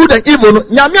knowledge of good and evil.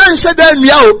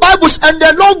 Bibles and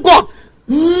the Lord God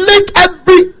make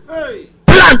every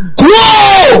plant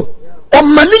grow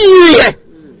on many years.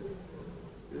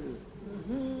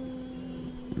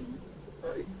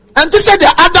 And this is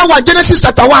the other one, Genesis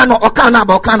chapter 1 or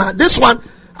Okana. This one,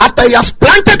 after he has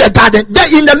planted the garden,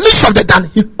 then in the midst of the garden,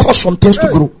 he caused some things to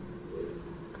grow.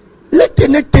 Let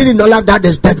anything in the life that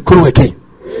is dead grow again.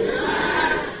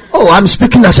 Oh, I'm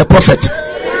speaking as a prophet.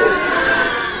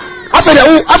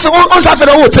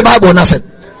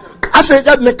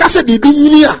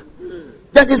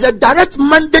 There is a direct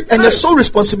mandate and a sole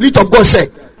responsibility of God. Say,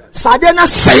 Sadena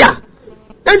Saya.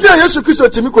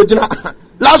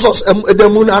 Lazarus, the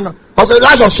moon, I said,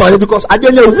 Lazarus, sorry, because I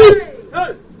didn't know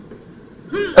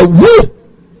a woo.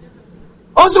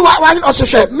 Also, why also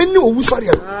share? Many who sorry.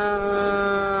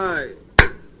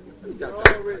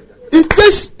 It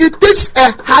takes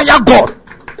a higher God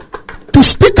to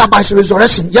speak about his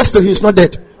resurrection. Yes, till he is not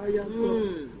dead.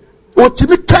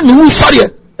 Sorry,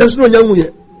 there's no young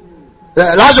way.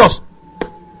 Lazarus,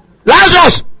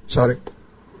 sorry.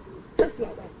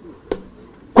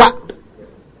 Quack.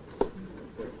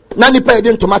 Nani pay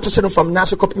them tomatoes from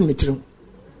Nasa copy material.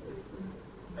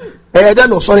 I don't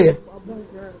know, sorry.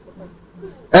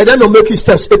 I don't know, make his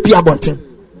steps a Pia Bontin.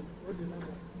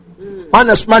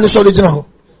 Honest man is original.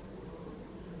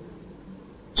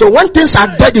 So when things are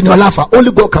dead in your life, only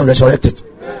God can resurrect it.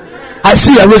 I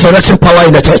see a resurrection power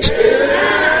in the church.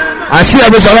 I see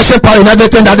a resurrection power in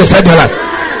everything that is said in your life.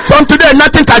 From today,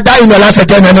 nothing can die in your life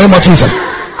again in the name of Jesus.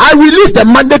 I release the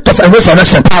mandate of a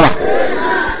resurrection power.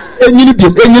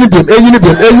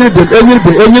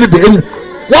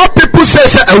 What people say,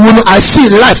 I see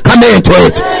life coming into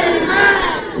it.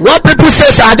 What people say,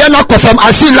 I dare not confirm,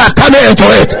 I see life coming into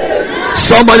it.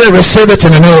 Somebody receive it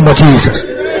in the name of Jesus.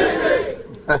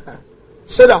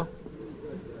 Sit down.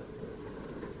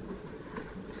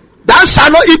 Thou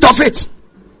shalt not eat of it.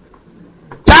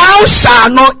 Thou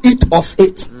shalt not eat of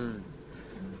it.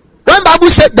 When Bible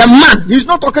said the man, he's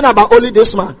not talking about only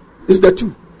this man. It's the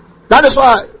two. That is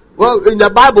why, well, in the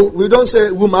Bible, we don't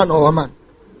say woman or a man.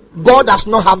 God does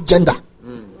not have gender.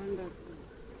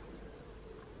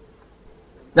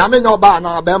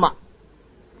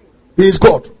 He is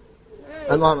God.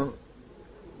 And one.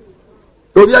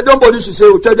 So we don't bother to say,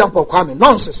 "Oh, tell them for coming."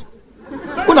 Nonsense.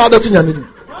 Who know that in your middle?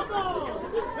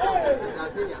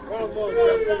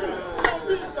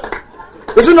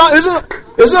 Isn't not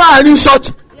an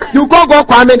insult? You go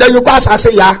Kwame, then you pass and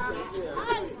say, "Yeah."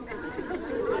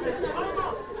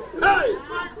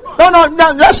 No.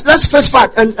 Let's face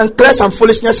fact and clear some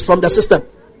foolishness from the system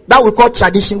that we call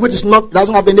tradition, which is not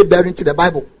doesn't have any bearing to the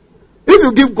Bible. If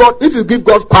you give God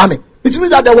Kwame, it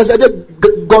means that there was a day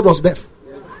God was birth.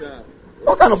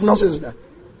 What kind of nonsense is that?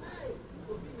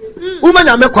 Woman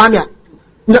yame Kwame,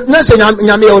 na say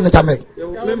nyame o ntame.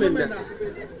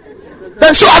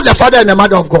 Then show us the Father and the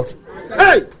Mother of God.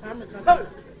 Hey.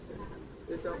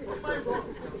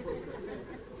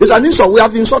 It's an insult. We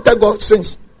have insulted God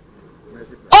since.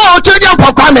 Oh, children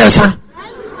for Kwame son.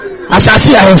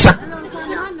 Asasi ahensa.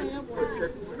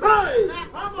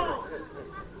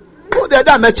 Oh, the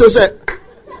other match say,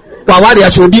 "Wawari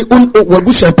asodi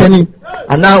wabu sempeni,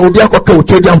 ana obi akoka o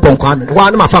children for Kwame." Wa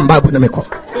na mafam Bible na meko.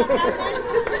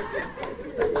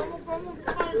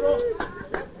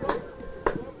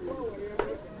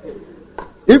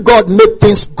 If God make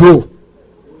things grow,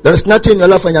 there is nothing in your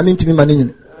life when you mean to be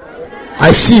managing.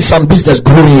 I see some business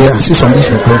growing here. I see some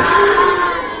business growing.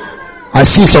 I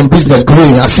see some business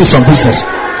growing. I see some business.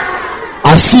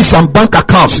 I see some bank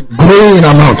accounts growing in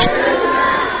amount.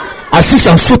 I see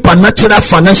some supernatural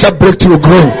financial breakthrough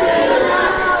growing.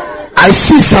 I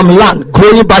see some land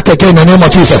growing back again in the name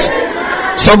of Jesus.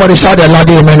 Somebody shout a loud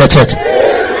amen in the church.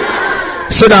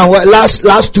 So now,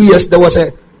 last 2 years there was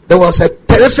a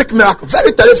terrific miracle,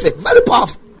 very terrific, very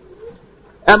powerful.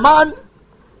 A man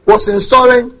was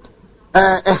installing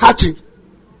a hatchery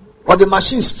or the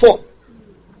machines 4.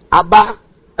 Aba,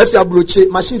 if you are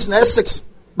machines na 6,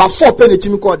 but 4 penny to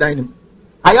me called dining.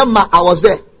 I was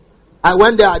there. I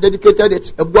went there, I dedicated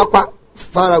it, a Buakwa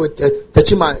far with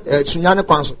Techima Sunyane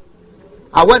Council.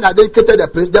 I went, I dedicated the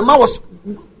place. The man was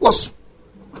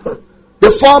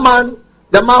the foreman,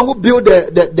 the man who built the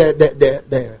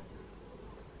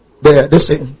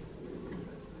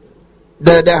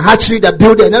hatchery, the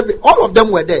building, and all of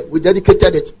them were there. We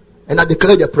dedicated it, and I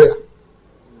declared a prayer.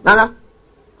 Nana,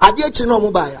 I did you know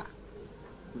Mubaya.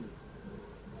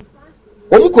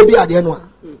 Omukobi Adienwa.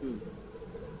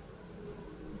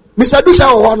 Mr. Dusa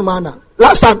one man.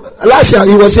 Last year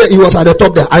he was here, he was at the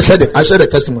top there. I said it, I shared the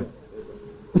testimony.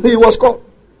 He was called.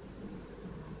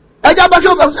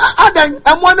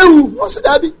 I'm one who was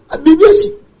a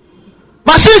BBC.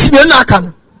 Machines near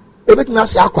Nakan. Everything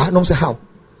else, I don't say how.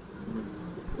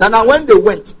 Now, when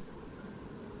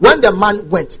the man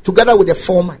went together with the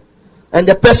foreman and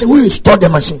the person who installed the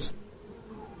machines,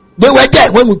 they were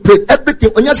there when we prayed.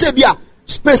 Everything. When you say, "Bia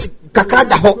space,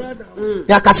 kakrada ho,"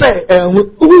 you can say,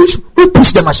 "Who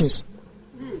pushed the machines?"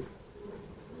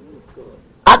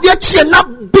 Are they seeing a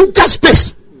bigger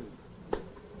space?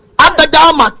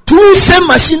 Abadama 2 same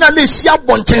machine and they see a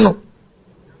bonteno.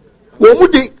 When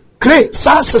would they create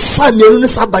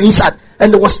inside,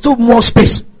 and there was still more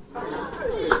space.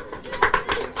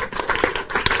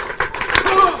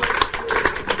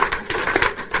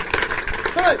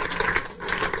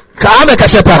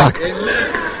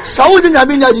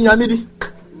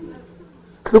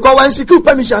 Because when secure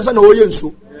permissions and oil,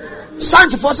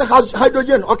 science for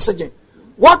hydrogen and oxygen.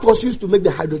 What was used to make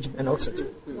the hydrogen and oxygen?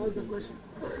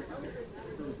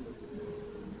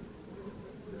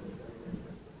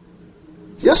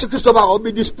 Yes, Christopher will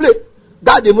be displayed.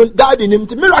 God in him.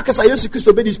 The miracles are yes,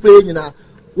 Christopher be displayed.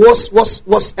 Was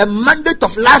a mandate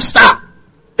of lifestyle.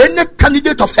 Any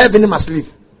candidate of heaven must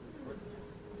live.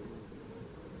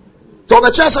 So the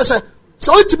church says,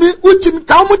 "So it me,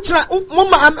 how much God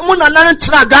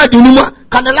in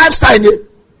can a lifestyle in it?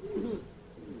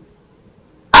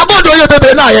 About do you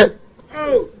baby now?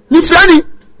 Ni friendly.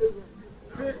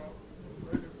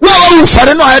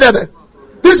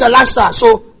 This is a lifestyle.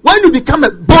 So when you become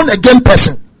a born again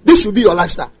person, this should be your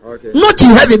lifestyle. Okay. Not in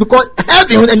heaven, because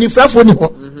heaven and if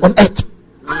on earth.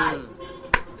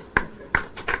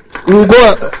 We'll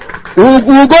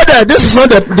go there. This is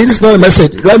not a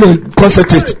message. Let me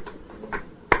concentrate.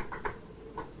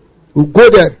 We'll go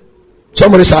there.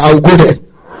 Somebody say, I will go there.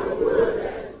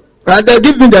 And they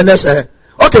give me the next.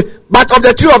 Okay, but of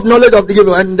the tree of knowledge of the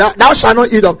giver, and thou shalt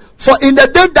not eat of. For in the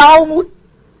day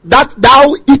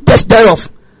thou eatest thereof,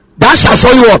 thou shalt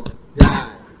surely what? Die.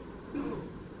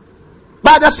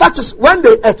 But the fact is, when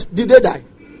they ate, did they die?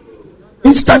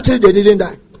 Instantly they didn't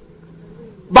die.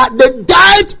 But they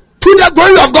died to the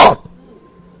glory of God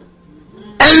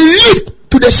and lived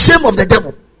to the shame of the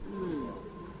devil.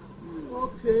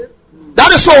 Okay.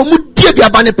 That is why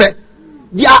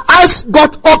their eyes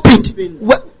got opened.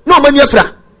 No money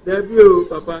afra.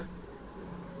 Papa.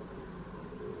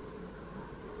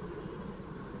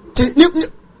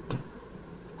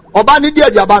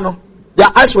 Their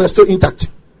eyes were still intact.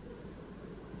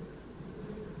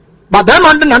 But them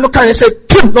and then can say,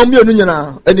 no me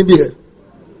any beer.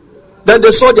 Then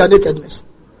they saw their nakedness.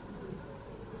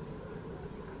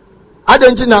 I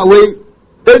didn't know way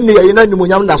any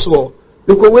that's all.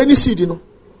 Because when you see,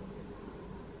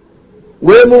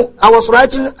 I was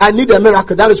writing, I need a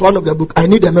miracle. That is one of the book. I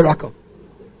need a miracle.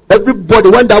 Everybody,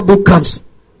 when that book comes,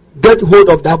 get hold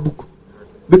of that book.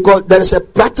 Because there is a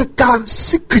practical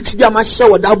secret be I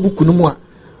share with that book no more.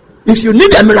 If you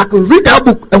need a miracle, read that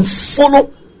book and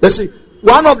follow. Let's see.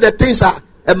 One of the things are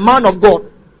a man of God.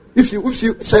 If you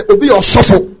say obi or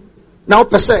suffer, now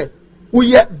per se,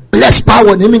 we blessed power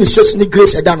and administration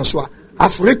grace again. So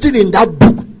I've written in that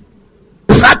book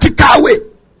practical way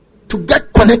to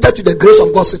get connected to the grace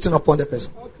of God sitting upon the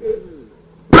person. Okay.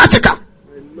 Practical.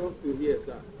 I love to hear,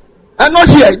 sir. And not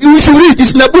here. You should read.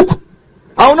 It's in the book.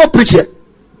 I will not preach here.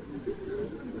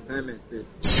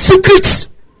 Secrets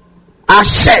are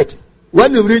shared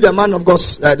when you read the man of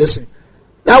God's lesson.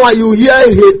 Now when you hear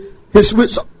his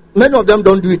wisdom, many of them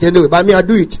don't do it anyway. But me, I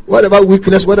do it. Whatever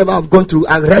weakness, whatever I've gone through,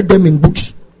 I read them in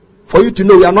books. For you to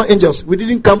know we are not angels. We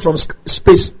didn't come from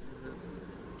space.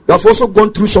 You have also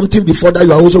gone through something before that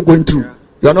you are also going through.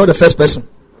 You are not the first person.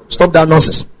 Stop that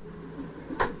nonsense.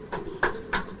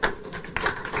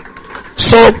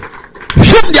 So,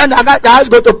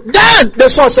 then they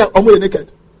saw say, "Oh, we're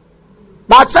naked."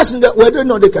 But at first, they were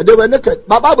not naked. They were naked.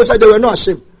 But Bible said they were not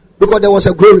ashamed because there was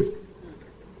a glory.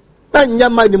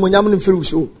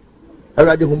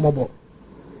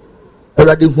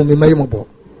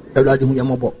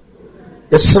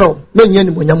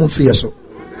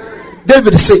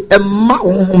 David say, "Emma,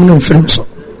 so."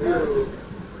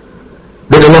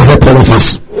 May the Lord help all of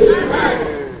us.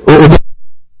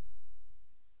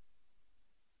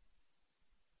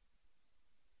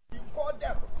 He called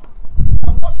them,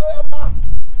 and whatsoever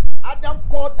Adam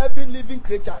called every living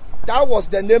creature, that was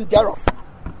the name thereof.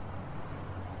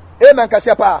 Amen,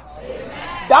 Kasapa.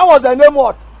 That was the name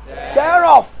what?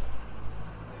 Thereof.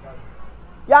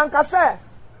 Yankase,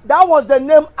 that was the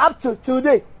name up to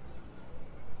today.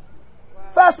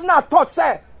 First na thought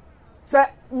say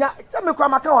me kwa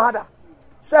maka hada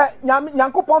say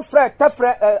nyankopon frɛ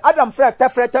tefrɛ Adam frɛ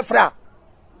tefrɛ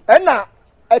ɛna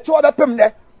ɛto obepem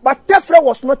ne, but tefrɛ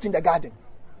was not in the garden.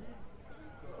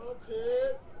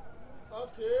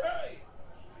 Okay.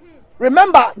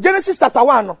 Remember Genesis chapter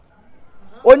 1 no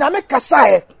onyame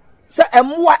kasae say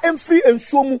emmoa emfiri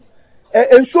ensuo mu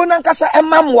ensuo nankasa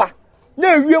emammoa na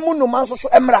ewiemu no manso so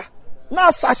emra na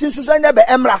asase nso so ne be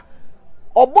emra.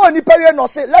 Let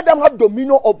them have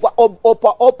dominion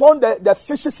upon the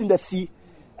fishes in the sea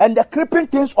and the creeping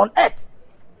things on earth,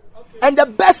 okay, and the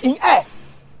birds in air.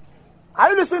 Are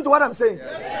you listening to what I'm saying?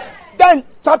 Yes. Then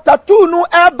chapter 2 no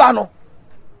Erbano.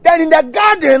 Then in the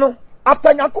garden, after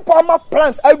Yakupama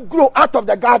plants grow out of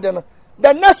the garden,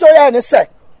 the next year and say,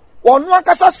 "One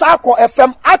wakasa sako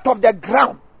FM out of the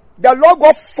ground, the Lord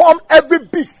God formed every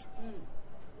beast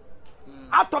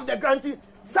out of the ground.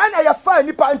 Send a fire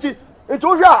nipa it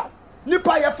was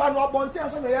nipa ye fa no abonte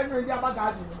aso na ye nwe dia ba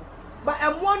garden but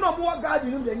em one no more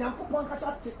garden no Nyankopon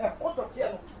kasa te e oto te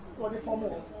no the form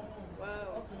of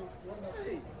wow.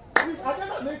 Please I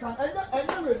don't make an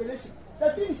revelation. The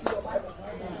thing is in your Bible.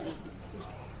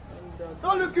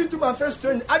 Don't look into my face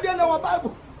strange. I don't know our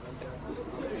Bible.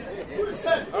 Who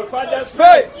said? The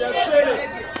Spirit. The Spirit.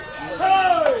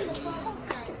 Hey.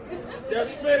 The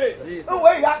Spirit. Oh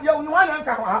wait, you want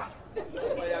to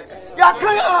ya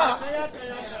kaya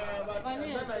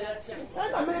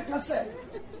and America said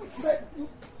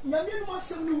nyame no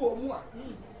asem ni wo mu a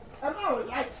am I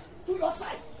right to your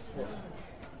side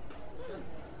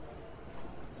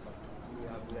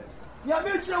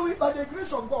blessed. By the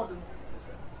grace of God.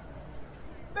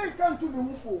 They come to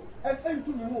me for and end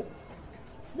to me more.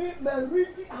 Me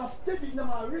reading, I have studied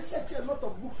now. I researched a lot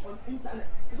of books on internet.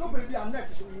 It's not going to be a net,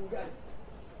 so you get it.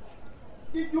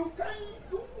 If you can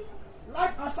do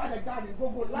life outside the garden, go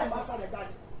life outside the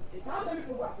garden. How many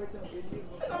people are affected?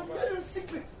 And I'm telling you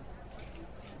secrets.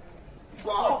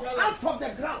 God out from the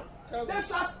ground.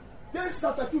 This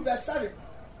chapter 2 verse 7.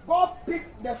 God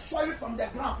picked the soil from the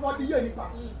ground, not the year.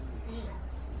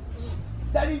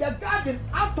 Then in the garden,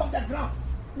 out of the ground.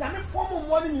 Now, the former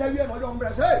morning, you have your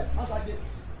umbrella. Hey, as I did.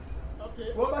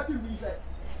 Okay. Go back to me, said.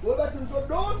 Go back to me. So,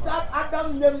 those that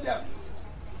Adam named them,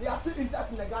 they are still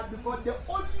intact in the garden because the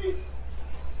only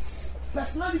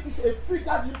personality is a free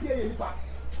garden in the back.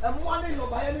 And one day,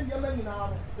 by any Yemen in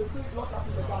our they still locked up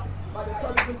in the garden by the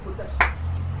tourism protection.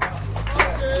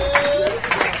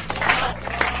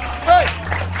 Hey!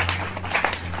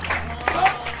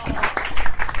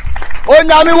 Oh,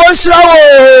 Nami won't show!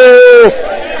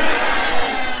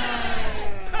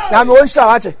 Nami won't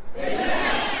show, Ache.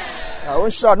 I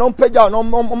won't show, no pay down, no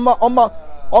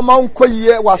Mount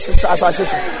Koye was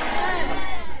assassin.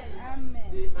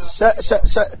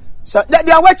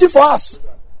 They are waiting for us.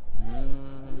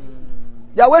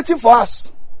 They are waiting for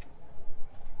us.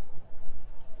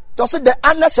 Just the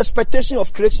earnest expectation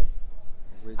of creation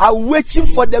are waiting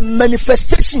for the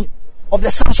manifestation of the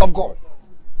sons of God.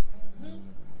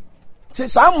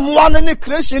 Since I'm one in the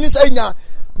creation is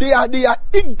they are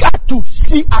eager to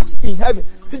see us in heaven.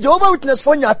 The Jehovah Witness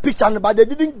for your picture, but they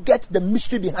didn't get the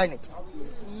mystery behind it.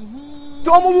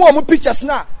 Don't pictures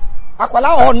now.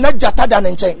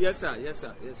 Yes, sir.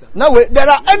 Now there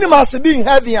are animals being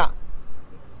heavy.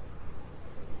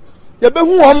 You be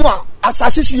who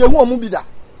assassin you who bida.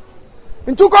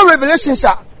 In two Revelations,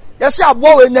 sir. Yes, I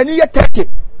boy in any 30.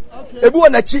 Ebu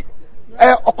na chi.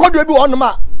 Okodo ebu on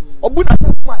ma. Obuna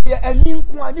and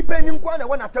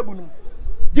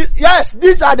yes,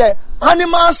 these are the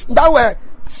animals that were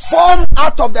formed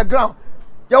out of the ground.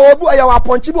 You are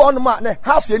punchable on the man,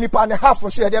 half any pan, half for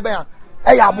share the bear.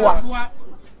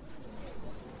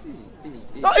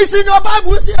 No, it's in your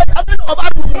Bible. See, I don't know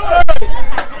about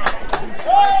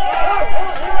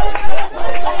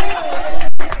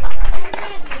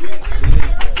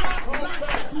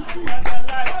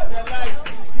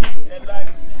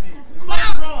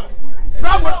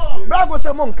Bravo, say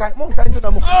monka into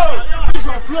the moon.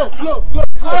 Flow.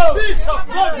 Peace of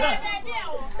God.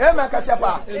 Amen,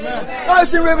 Kasapa. Amen. Now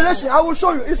it's in Revelation. I will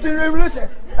show you. It's in Revelation.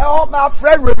 My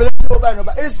friend Revelation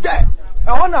over. It's there.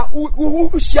 I wanna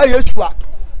who share Yeshua.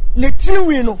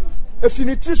 Nitri no. If you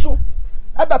nitri so,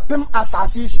 eba pem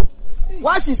asasi so.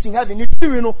 Once is in heaven,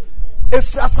 nitri no.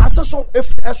 If asasi so,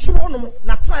 if a sumo no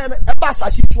na try eba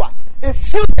asasi so. If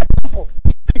fill the temple.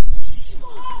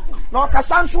 No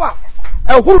kasanswa.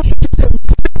 A whole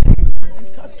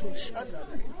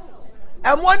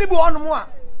and one be on more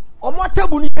or more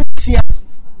table.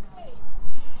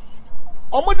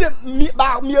 Or more than me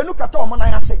look at all when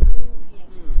I say.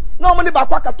 No money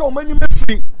back at all when you may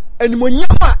free and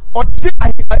Munyama or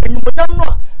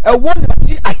a one that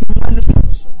see a human.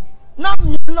 Now,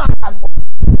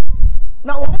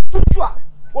 now,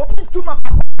 to my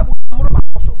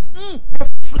also. The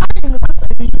flying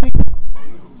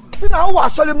now I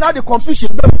saw him now the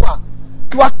confusion.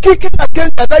 You are kicking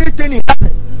against the very thing in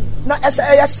heaven. Now as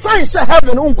a sign of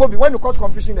heaven won't go when you cause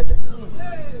confusion in the church.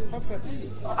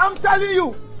 I'm telling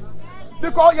you.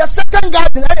 Because your second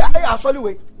garden I saw you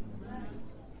way.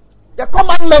 The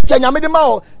commandment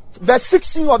and verse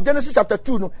 16 of Genesis chapter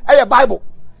 2 no a Bible.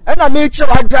 And I make sure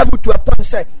I drive you to a point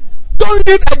say, don't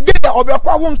live a day or your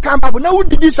car won't come back. Now would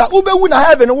be this Ube won't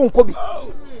have and won't go.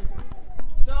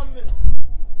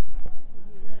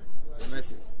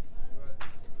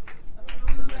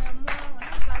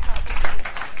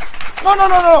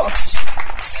 No.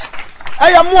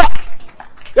 I am what?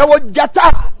 There was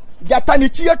Jata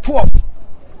Nichia 12.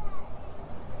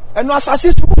 And no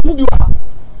assassins who you are.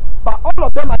 But all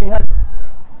of them are in heaven.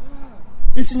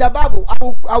 It's in the Bible.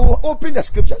 I will open the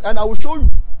scriptures and I will show you.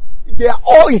 They are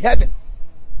all in heaven.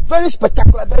 Very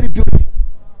spectacular, very beautiful.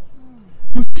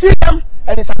 You see them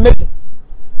and it's amazing.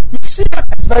 You see them,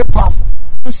 it's very powerful.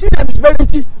 You see them, it's very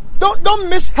empty. Don't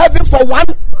miss heaven for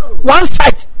one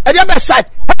sight. And the other side.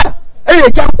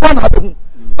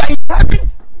 But in heaven,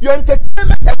 your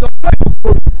entertainment and your life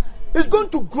is going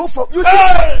to grow from you.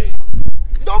 See,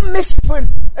 don't miss it.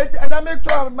 And I make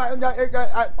sure my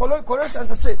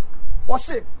Colossians say, what's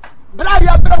it? Blah,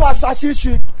 was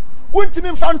assassin. Wouldn't you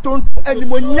mean Phantom and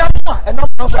Limoniama and not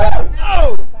also?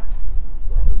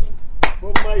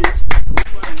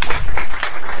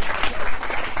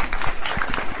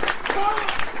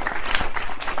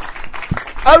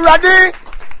 Already,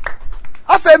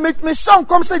 I feel me song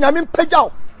comes saying I'm in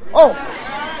Pejao. Oh,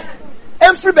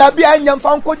 every baby and young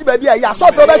found Cody baby. I saw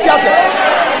for better.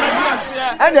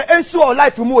 And the end of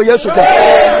life for more years to tell.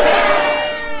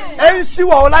 End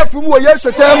of life for more years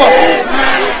to tell.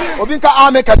 Obinka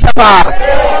Ame Kasapa.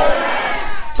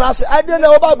 Trust, I don't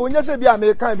know about when you say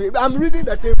American. I'm reading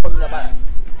the thing from the Bible.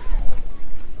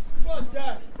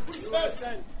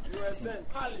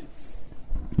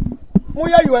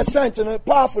 You were sent in a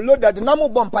powerful load that the Namu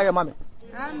Bompire Mammy.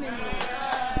 Amen.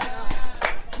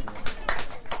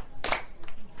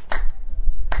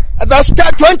 Verse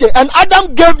 20. And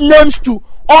Adam gave names to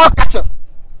all cattle,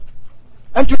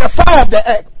 and to the fowl of the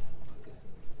air,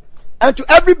 and to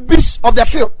every beast of the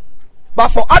field. But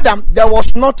for Adam, there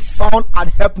was not found an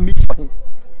helpmeet for him.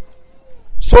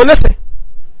 So listen.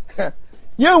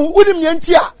 You wouldn't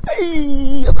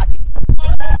hey!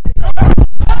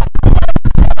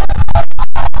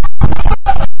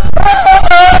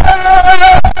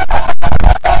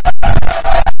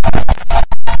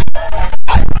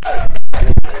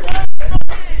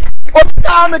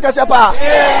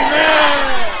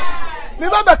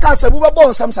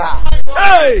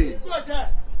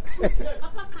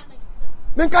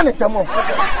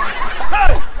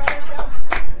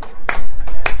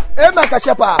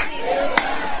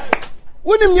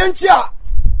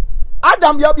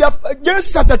 Adam,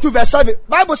 Genesis chapter 2 verse 7.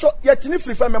 Bible so yet ni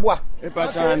free from meboa.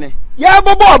 Ya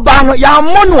bobo ba no ya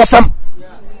mono fam.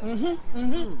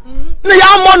 No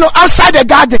ya mono outside the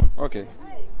garden. Okay.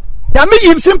 Ya me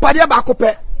yim simpade ba ko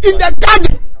pe in the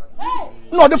garden.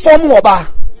 No the form oba.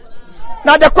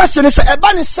 Now the question is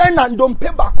eba ni sen and don't pay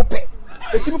ba ko pe.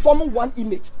 It in form one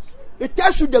image. It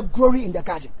tells you the glory in the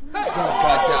garden.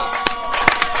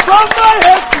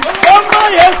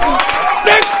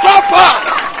 Big Papa.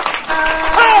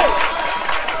 Hey!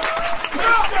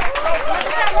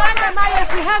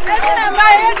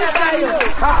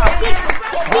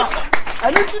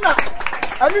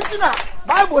 Anything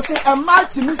Bible say a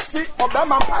mighty me see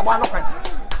Obama Pawan.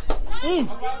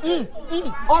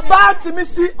 Oba to me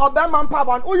see Obama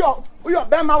Pawan. Uyo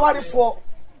Bema wari for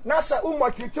Nasa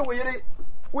Umotito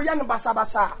we yan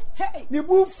basabasa. Ni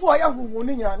bu for ya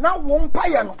huniya na won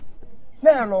paye no.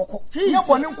 Na no ko. Ye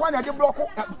boni nkwa na de block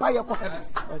paye ko.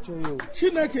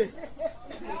 Chineke.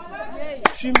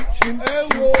 Shim.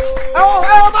 Ewo.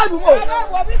 Bible.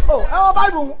 Oh,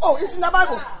 Bible. Oh, it's in the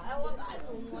Bible.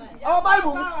 Oh,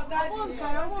 Bible.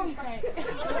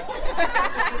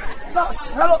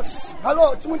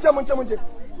 Hello. Munche.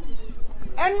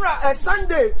 Enra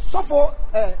Sunday so for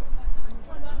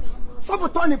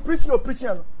Tony preaching.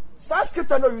 Some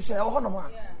scripture no you say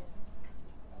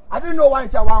I didn't know why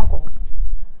it's a uncle.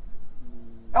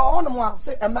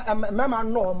 Say a mama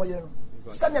no mo yen.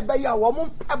 Send a beya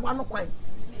woman one coin.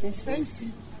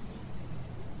 Instancy.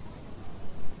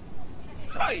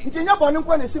 Engineer Bonnie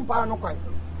Quan is simple no coin.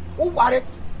 Oh, worry.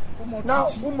 Now,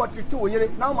 what you do here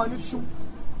now, man, is soon.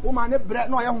 Woman, bread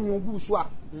no young goose.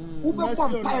 Who be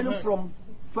one from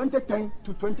 2010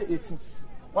 to 2018.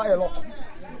 Why a lot?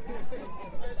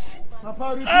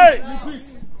 Repeat.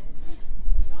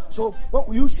 So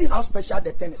you see how special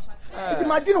the tennis.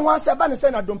 Imagine once a ban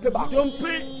saying don't pay back. Don't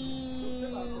pay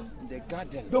the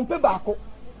garden. Don't pay back.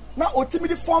 Now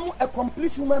ultimately form a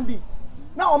complete human being.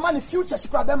 Now man the future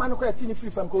scrap man free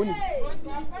from Kony.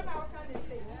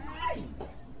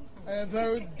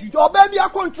 Very deep. Your baby are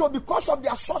control because of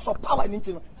their source of power in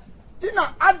internet.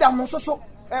 Tina Adam so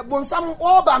bonsam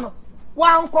oban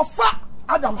one kofa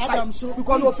Adam side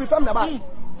because of free from the back.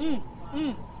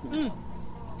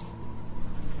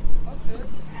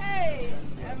 Hey,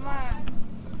 Emma.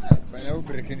 When you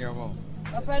breaking your mouth.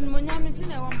 Open munyamiti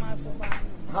na wa maso ba.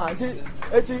 Ha,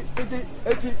 eti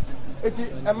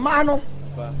Emma no.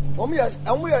 We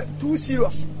are too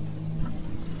serious.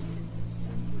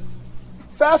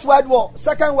 First World War,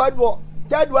 Second World War,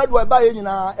 Third World War by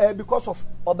because of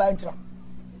Obantra.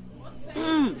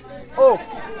 Oh.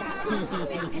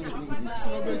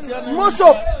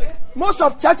 Most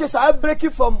of churches are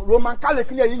breaking from Roman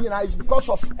Catholic is because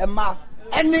of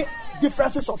any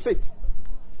differences of faith.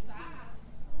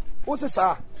 What's this?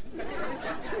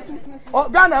 Oh,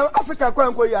 Ghana, Africa,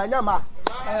 Nyama.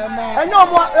 And no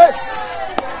more.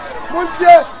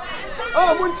 Munche.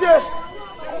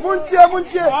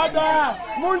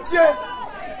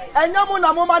 And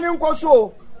Yamuna Moman in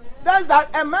Koso. That's that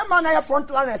a man I front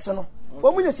liners.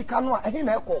 When we see Canoa, and him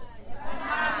echo.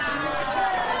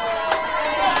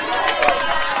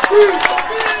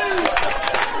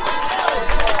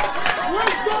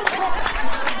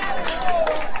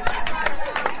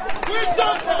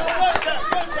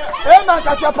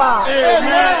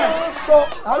 Amen. So So,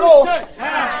 hello.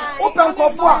 Open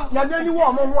kofua, nyame ni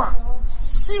wo mo ho a.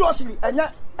 Seriously,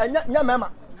 enya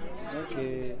mema.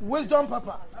 Okay. Wisdom,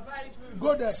 Papa.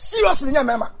 Go there. Seriously, enya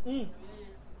mema.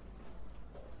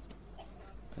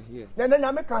 Here. Then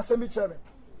nyame kan say me chere.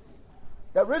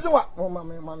 The reason why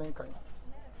mama kan.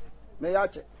 Me ya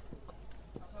che.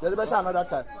 There be another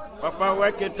time. Papa,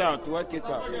 work it out.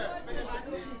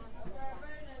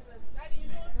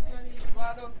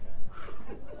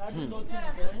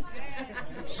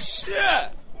 Sure.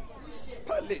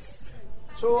 Police.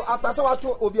 So after so what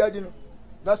Obiadino,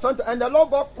 verse 20, and the Lord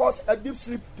God caused a deep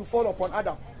sleep to fall upon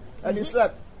Adam, and he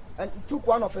slept, and took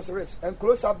one of his ribs, and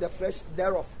closed up the flesh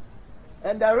thereof.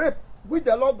 And the rib which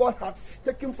the Lord God had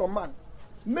taken from man,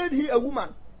 made he a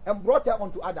woman, and brought her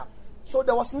unto Adam. So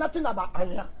there was nothing about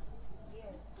Anya.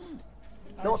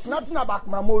 There was nothing about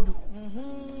Mamodu.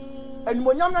 And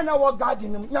Monyam na wa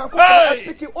garden na ko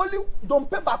pick only don't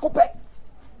pay back up.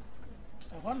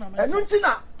 And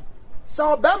nuntina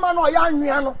sa obema no ya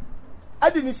anwea no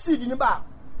ade ni seed ni ba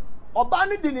oba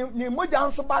ne de ni moja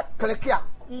nso ba kleke a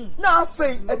na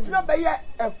afei atina be ye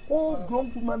a whole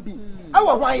grown human being e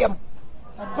wo hwan yam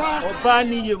oba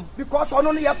ni yam because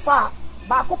ono no ye fa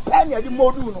ba ko pe ne de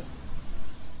modu no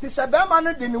ti se be ma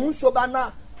no de ni hunso ba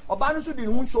na oba no so de ni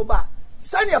hunso ba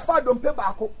sani afa don pe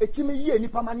ba ko etimi yi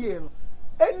enipa ma ne ye no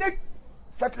any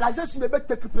fertilization be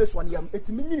take place one yam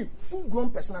etimi ni full grown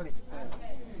personality.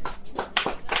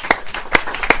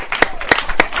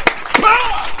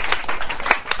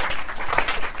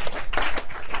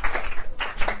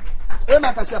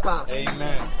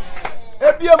 Amen.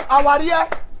 Ebiam awaria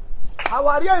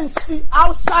and see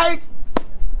outside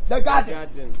the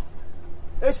garden.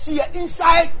 See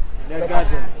inside the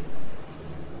garden.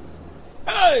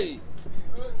 Hey!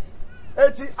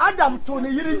 It's Adam to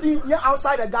reading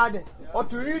outside the garden or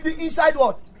to read inside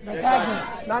what? The garden.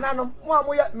 No.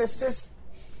 Mrs.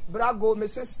 Brago,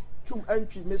 Mrs. Chum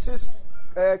Entry, Mrs.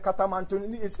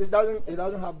 Katamantoni. It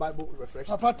doesn't have Bible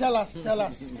reflection. Papa, tell us.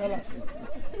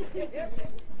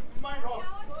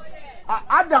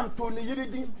 Adam to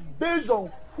reading based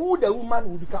on who the woman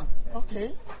will become.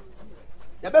 Okay.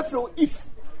 The beflow if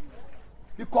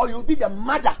because you'll be the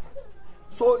mother.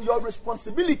 So your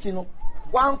responsibility, no.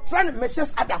 One friend,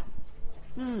 Mrs. Adam.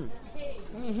 One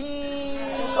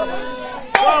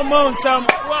month, Sam.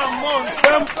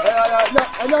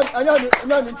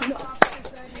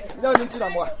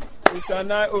 It's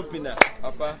an eye opener,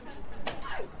 Papa.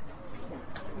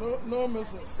 No,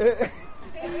 Mrs.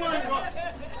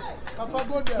 Papa,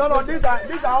 go there. No. These are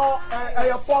all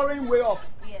a foreign way of,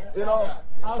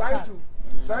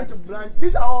 trying to blend.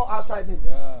 These are all outside needs.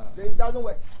 Yeah. It doesn't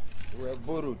work. We're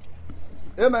borrowed.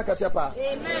 Amen.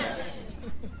 Amen.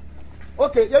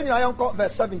 Okay,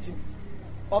 verse 17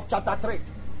 of chapter 3.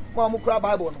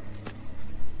 Bible.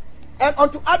 And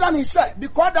unto Adam he said,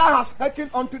 because thou hast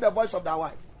hearkened unto the voice of thy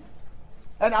wife,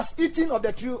 and hast eaten of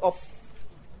the tree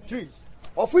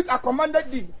of which I commanded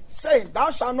thee, saying,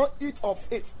 thou shalt not eat of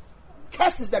it.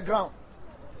 Cursed is the ground.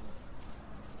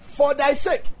 For thy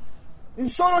sake, in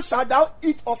sorrow shalt thou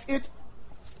eat of it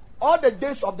all the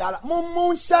days of thy life.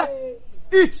 Munsha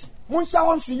eat. Munsha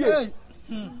wants to eat.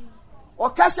 Or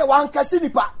curse one curse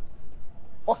nipa.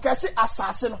 Or curse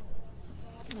assassin.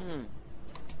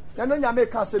 You know you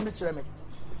make us a mitchell.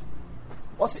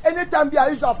 Or see anytime be a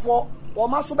user for or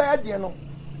masturbate no.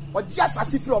 Or just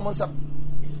as if you're on some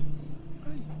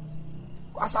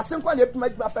assassin can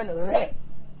make my friend rare.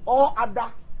 All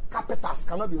other capitals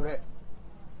cannot be rare.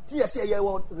 TSA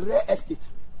you rare estate.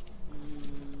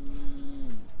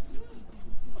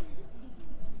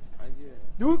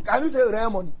 Can you say rare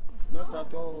money? Not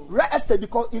at all. Rare estate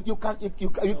because you can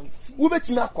who bet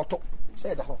me a koto.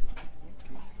 Say that.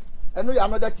 I know you are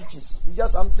another teachings.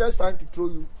 It's I'm just trying to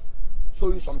show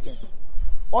you something.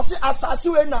 Or say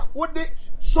assassin na what they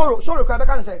sorrow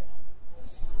can say.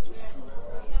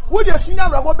 What the senior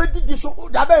Robert did this so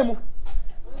dabemu.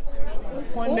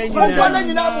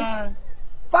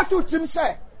 Fatu Tim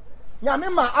say,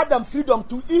 Yamima Adam freedom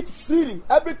to eat freely,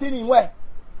 everything in where?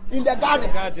 In the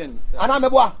garden. And I'm a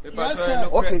boy.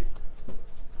 Okay.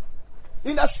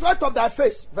 In the sweat of thy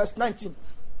face, verse 19,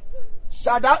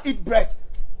 shall thou eat bread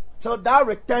till thou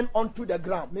return unto the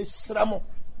ground. Miss Ramo.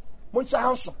 Muncha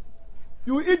Hanson.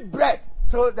 You eat bread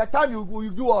till the time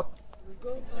you do what?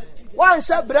 One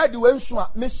shall bread you went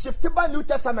swap. Miss Shiftiba New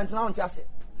Testament now.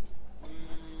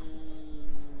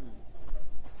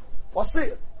 Or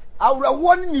say, I will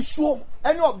warn you so,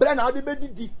 and your bread I'll be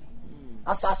ready.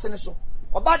 Assassin so.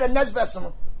 About the next verse,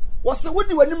 was the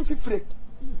woody when him free.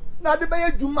 Now the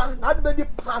bay Juma, not the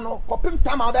panel, copim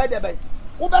time out there, baby.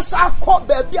 Over South Court,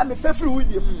 baby, I'm a faithful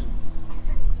with you.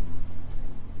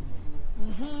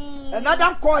 And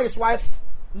Adam called his wife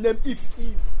named Eve.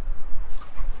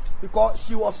 Because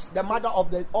she was the mother of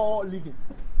the all living.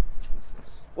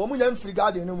 And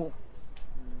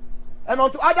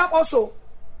unto Adam also,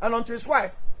 and unto his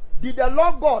wife, did the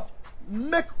Lord God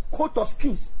make coat of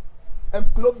skins and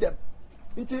clothe them.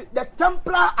 Into the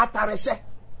Templar Atareshe.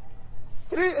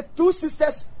 2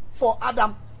 sisters for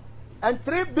Adam, and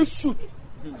 3 big shoot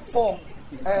for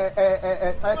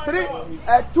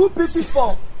 2 pieces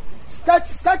for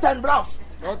skirt and blouse.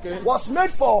 Okay. Was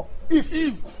made for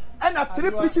Eve. And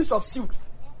 3 pieces of suit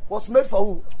was made for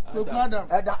who? Adam.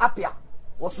 The apia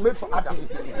was made for Adam.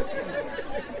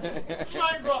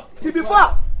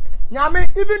 Before,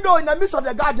 even though in the midst of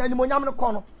the garden, anymore,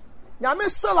 Nyame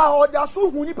still are there so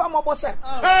who nipa mo say.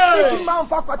 Hey, man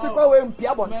fa kwatiko we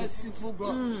mpia bonte.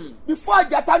 Before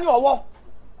Jatani owo,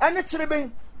 any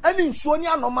chireben, any nsuo ni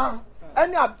anoma,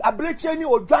 any ableche ni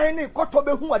odwan ni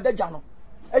kotobe hu adagya no.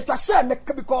 It was said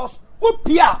because who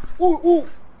pia who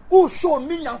show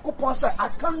me Yankopon say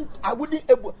I wouldn't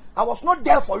able, I was not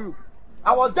there for you.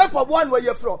 I was there for one way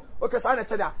you from. Okay, so I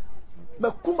tell you,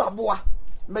 me kuma boa,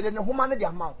 me de ne homa ne de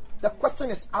amount. The question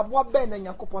is, aboa ben and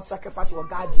Yankopon sacrifice or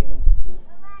guardian.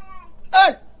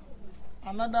 Hey,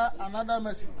 another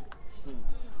message.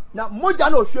 Now,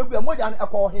 Mojano should be a Mojan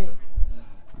call him.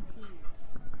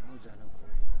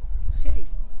 Hey,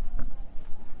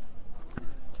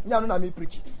 now me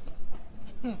preaching.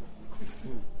 And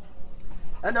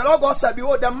the Lord God said,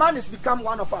 behold, the man is become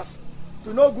one of us,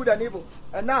 to know good and evil.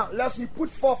 And now, lest he put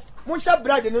forth, Musha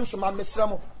bread in Insuma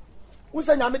Misramo. Who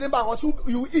said,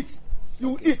 you eat.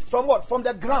 You eat from what? From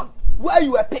the ground, where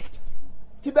you were picked.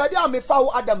 Tibedia me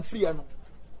foul Adam free.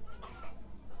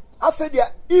 After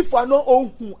there, if I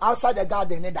know who outside the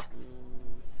garden,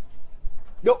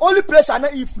 the only place I know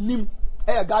if nim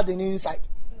a garden inside.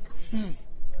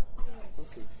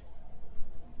 Okay.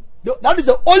 That is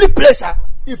the only place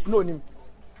if no nim.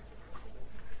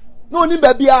 No nim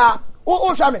baby.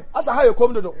 Oh, Shame. That's how you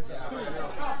come to do.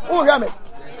 Oh, Shame.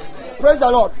 Praise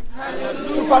the Lord.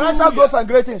 Supernatural growth and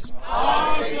great things.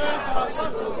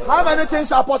 How many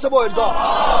things are possible with God?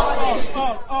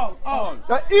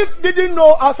 Now, if didn't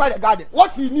know outside the garden,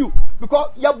 what he knew, because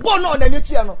you're born on the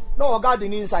nature, no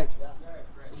garden inside.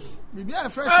 Be a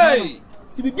fresh man.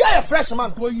 To be a fresh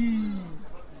man. We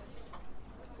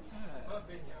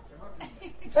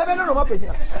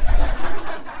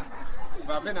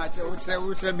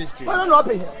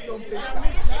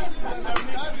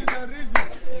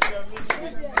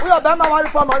are Bama worry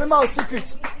for my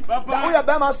secret. We are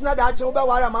Bama snare that you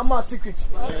worry my secret.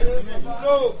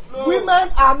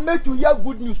 Women are made to hear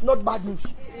good news, not bad news.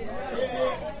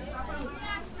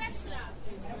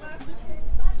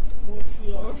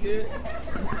 Okay.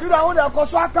 You know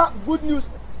the good news,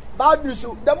 bad news.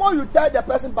 The more you tell the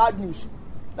person bad news,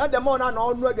 the more now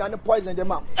know they are poison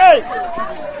them out. Hey.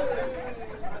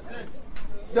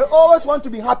 They always want to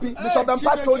be happy. Bishop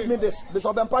Bempa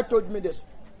told me this.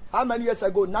 How many years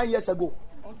ago? 9 years ago.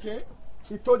 Okay.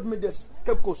 He told me this.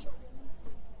 Cape Coast.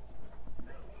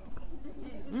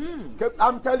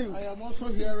 I'm telling you. I am also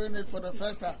hearing it for the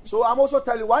first time. So I'm also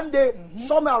telling you, one day,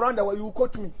 somewhere around the world, you will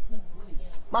quote me.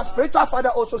 My spiritual father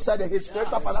also said that his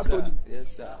spiritual father told him.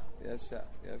 Yes, sir. Yes, sir.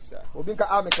 Yes, sir.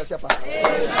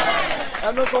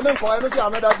 And also,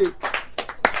 another day.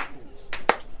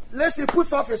 Let's see, put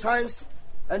forth his hands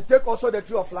and take also the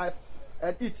tree of life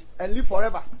and eat and live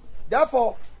forever.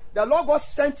 Therefore, the Lord God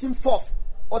sent him forth.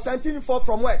 Or sent him forth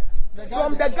from where?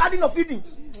 From the Garden of Eden.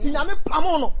 Siname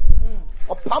pamono.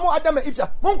 Or pamo Adam and Eve.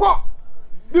 Monko.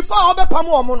 Before I be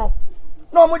pamo omono.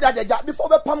 No mo jaja. Before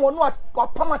be pamo no or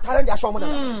pamo talent ya show mo.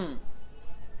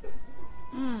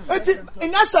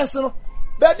 In essence, no.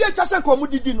 Baby just say komu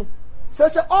didi no. Say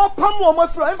all pamo omo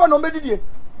fro. Enfa no me didi.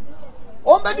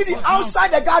 O me didi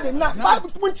outside the garden. Na Bible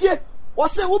muntie.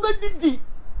 Was say wo be didi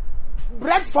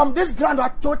bread from this ground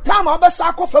to time I be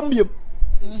sako from me.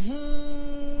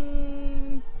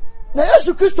 Na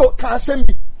Yesu Kristo can send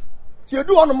me. Ti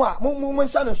edu ono mo mo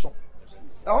nsa ne so.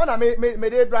 Na one me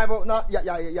dey drive na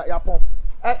ya pon.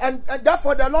 And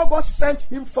therefore the Lord God sent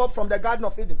him forth from the Garden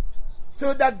of Eden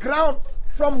to the ground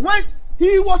from whence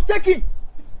he was taken.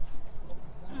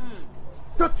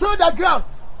 To till the ground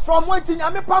from whence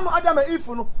Nyame pam Adam and Eve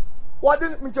no. What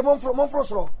did me from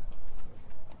so.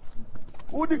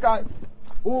 Who the guy?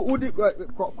 Who the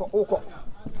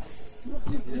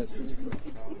yes.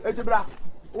 Ejibra.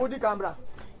 Who the camera?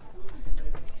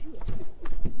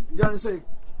 You say.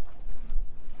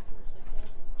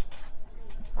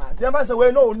 Never say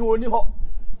we no ni ho.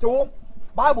 So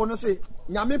Bible no say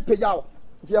Nyame pejaw.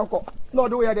 Ti enko. No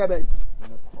do we there be.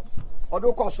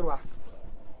 Odo kosoro a.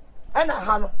 E na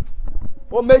ha no.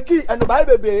 o meki and by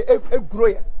baby a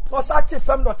grow. No such a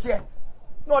femme not here.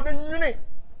 No, the unit.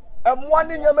 And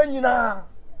one in your menina.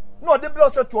 No, the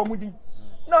brother to a moody.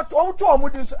 Not to a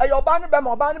moody. A your banner bam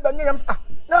or banner bangams.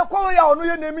 Now call your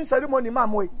new naming ceremony,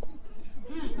 ma'am. Way.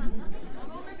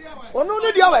 Oh,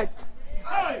 no, the other.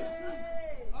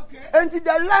 And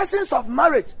the lessons of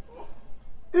marriage.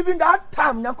 Even that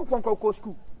time, Naku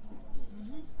school.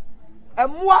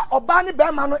 And more Obani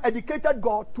Bermano educated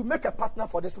God to make a partner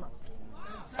for this man.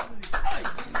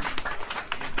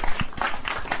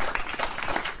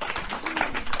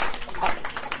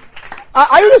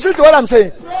 Are you listening to what I'm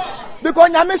saying? Because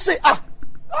Nyame say,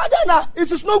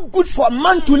 it is not good for a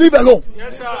man to live alone.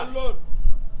 Yes, sir.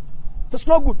 It's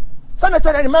not good.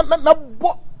 Senator,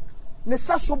 me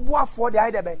say so boa for the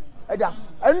idea be.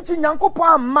 Anything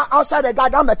Nyankopon outside the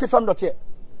garden be from dot here.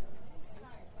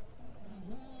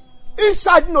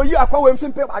 Inside no you akwa we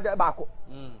mfimpe baako.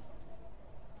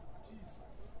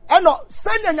 Eno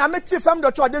send Nyame ti fam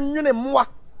dot ode nwene moa.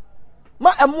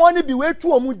 Ma emoa ne bi we tu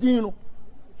omu din no.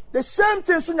 The same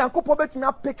thing so Nyankopon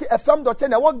betina pick a fam dot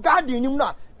na what garden nim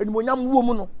na enimonyam wo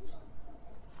mu no.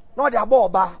 No dey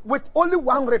aba with only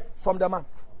one rape from the man.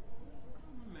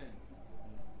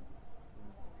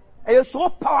 It is so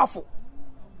powerful.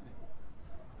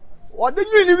 What do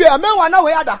you mean? Men want to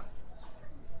wear that.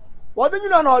 What do you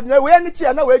know? We are not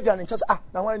here. No, we are just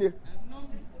now. When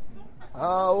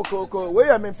okay. We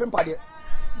are in film party.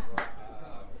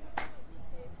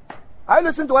 I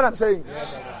listen to what I'm saying.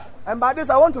 And by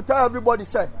this, I want to tell everybody,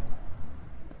 say,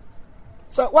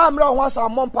 why I'm not once a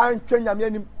month parent train your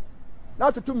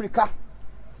now to Mirika.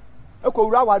 Eko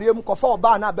ura wariem kofa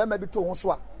oba na be maybe to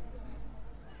honso a.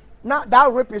 Now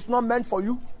that rape is not meant for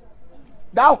you.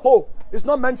 That hoe is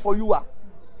not meant for you.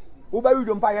 Who buy you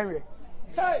don't buy anyway.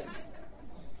 Hey,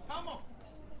 come on.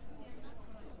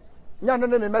 Nya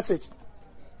no message.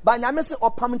 But nya message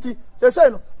or pamiti. Say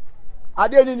no.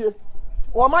 Ade ni ni.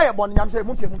 O ma ye bon nya say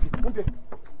mumpe.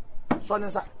 So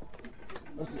nsa.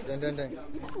 Den.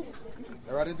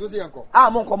 Everybody do the uncle.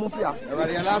 Monko mumfia.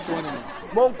 Everybody last one.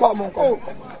 Monko.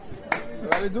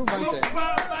 Everybody do one thing.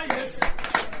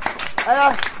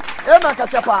 Amen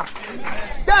kasepa.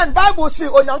 Then Bible say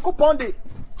Onyankopon de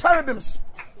cherubims.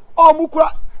 O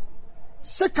mukura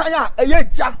sekanya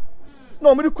eyeja.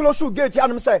 No me close to gate ya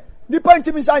no say nipa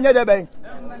ntimi sa anya de ben.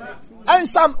 And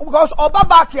some because oba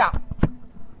back here.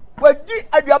 Wadi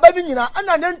aduaba ni nyina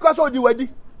ana ne nkwa so di wadi.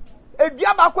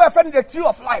 Eduaba ko efe the tree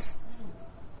of life.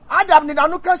 Adam ni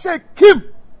nanu kan say kim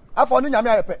afọ no nyame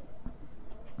ayepe.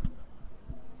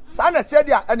 Sa na tie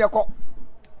dia ene ko.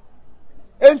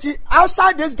 Enti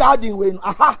outside this garden way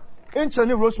enti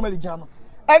ni Rosemary Jama.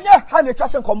 Enye ha na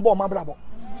twase nkombo ma brabo.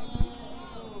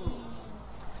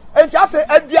 Enti afa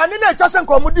aduane na twase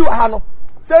nkomo di wa ha no.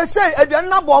 Say aduane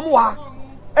na bo mo wa.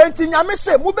 Enti nyame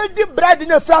se mu be di bread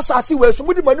na fi asase we so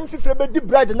mu di manim fifire be di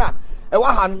bread na e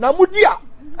wa ha na mu di a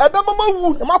ebe mama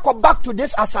wu na makọ back to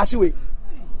this asase we.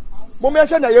 Mo me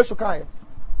hwe na Yesu kan.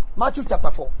 Matthew chapter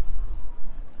 4.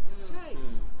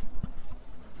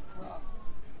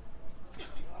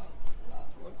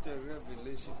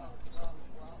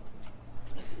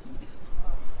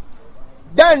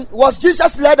 Then was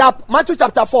Jesus led up, Matthew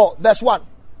chapter 4, verse 1.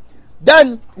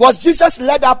 Then was Jesus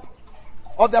led up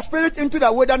of the Spirit into the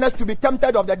wilderness to be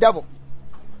tempted of the devil.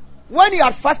 When he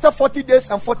had fasted 40 days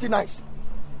and 40 nights,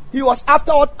 he was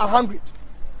afterward hungry.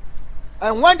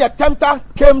 And when the tempter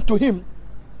came to him,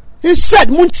 he said,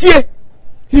 Muntie,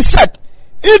 he said,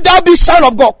 if thou be Son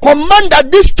of God, command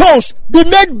that these stones be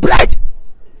made bread.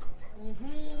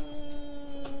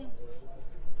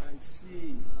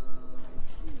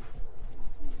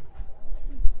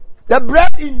 The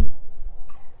bread in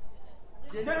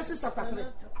Genesis chapter 3.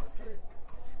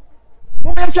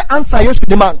 Mo mention answer yes to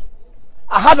the man.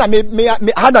 I had a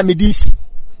medisi.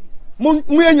 Mo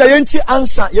yenti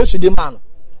answer yes to the man.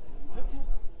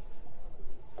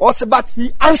 Also, but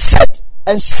he answered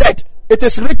and said, it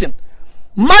is written,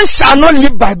 man shall not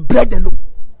live by bread alone,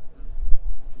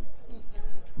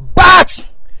 but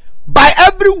by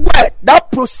every word that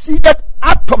proceeded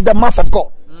out of the mouth of God.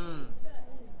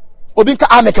 Obinka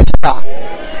ameke seda.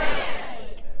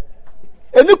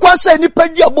 Eni kwa se ni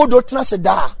pedi abodo tena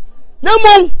seda.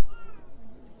 Nemo.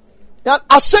 Ya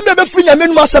aseme be firi nyame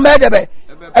numa aseme edebe.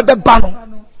 Ebe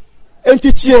bano.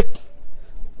 Entitie.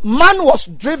 Man was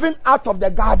driven out of the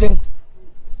garden.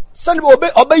 Send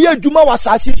obe ye adwuma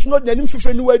wasase so no nanim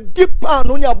fifre ni wa deep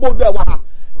no ni abodo e wa ha.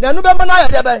 Na no be mana ya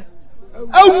debe.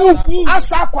 Awu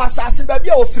asa kwa asase ba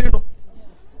bia ofiri no.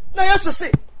 Na Yesu se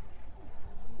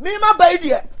Nima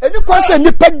baidie, eni kwa se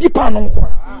nipa dipa no nko.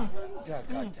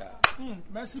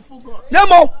 Merciful God.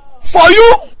 Nemo, for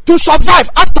you to survive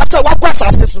after say what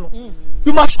crisis,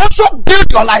 you must also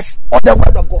build your life on the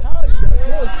word of God.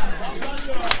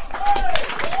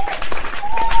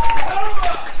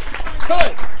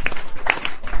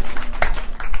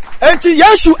 And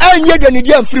yes, you ain't yet an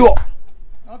idiom free.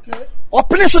 Okay. Or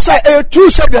Prince say a true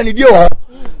said an idiom.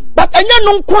 But I know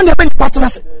no one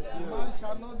partners. Man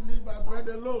shall not live by bread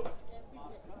alone.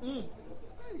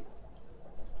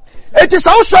 It is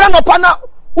also an opana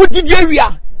who did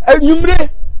area a numre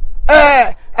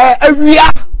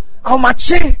a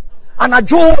machi and a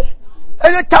Joe.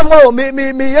 Anytime obi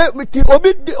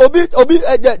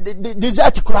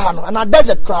desert crown and a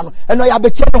desert crown and I have a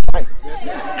channel.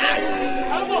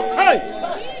 Hey!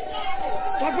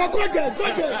 Papa, go there.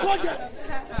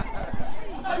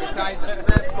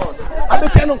 I'm a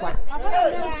channel. Papa,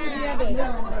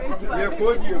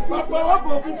 what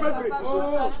will be favorite?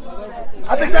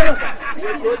 I'm a channel.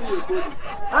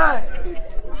 Hey!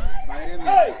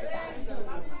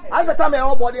 As a time,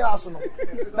 my body has no.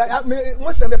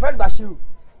 Most of my friend Bashiru.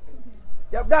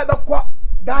 You guy back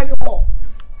dining hall.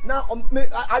 Now,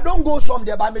 I don't go some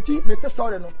there, but me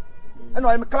story no. And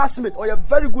I'm a classmate, or you're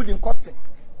very good in costing,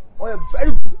 or you're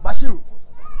very good Bashiru.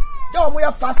 Yeah, we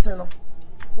are fasting no.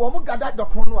 We gather the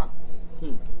corner.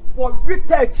 We read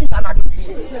 13 and I do.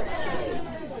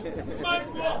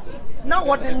 Now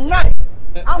what the night?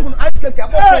 I'm going to ask you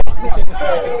about.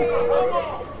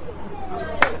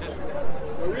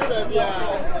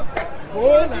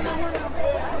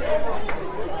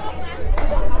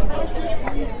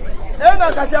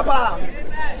 Amen, Kasiapa.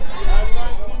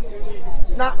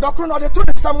 Now, Doctor, no, the truth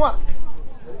is someone.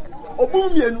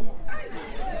 Obumienu.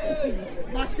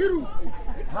 Bashiru.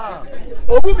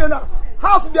 Obumienu.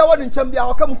 Half of the one in Chambia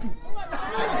will come to.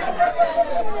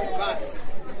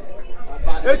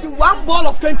 It's one ball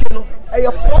of kenken,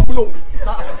 a 4 blow.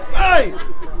 Hey!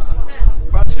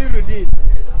 Bashiru did.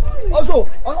 Also,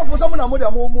 for someone I'm with a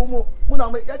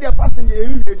Muna, they're fasting the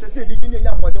area, they say, they didn't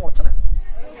know what they want.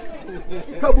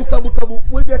 Kabu,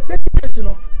 with the 30 years, you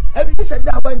know. Have you said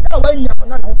that when you're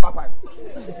not home, Papa?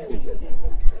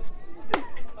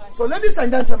 So, ladies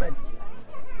and gentlemen,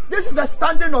 this is the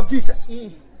standing of Jesus.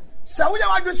 So, we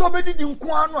are disobedient in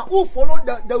Kwana who followed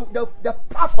the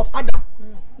path of Adam.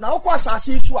 Now,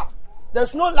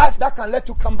 there's no life that can let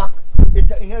you come back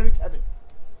into inherit heaven.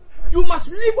 You must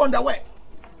live on the way.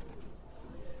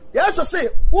 You also say,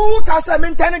 who can say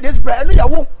maintain this bread? No, you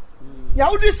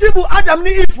won't deceive Adam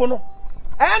ni Eve no.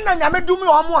 And then you may do me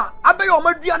or more. I bet you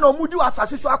may do no mudu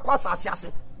assassin so across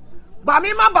assassin. But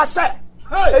me, my say,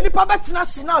 any public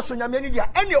national so you may need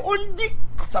any only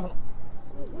assam.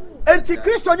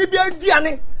 Antichrist on the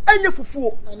Diane, and your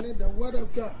fufu. I need the word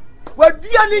of God. Where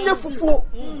Diane in your fufu,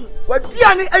 where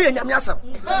Diane and Yamasa.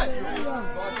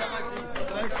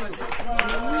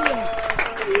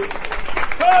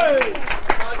 Hey!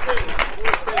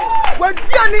 When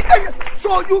Diane,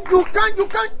 so you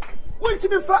can't want to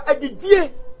be for a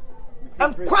dear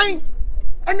and crying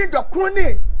and in the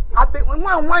crony. I bet one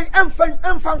wine and fan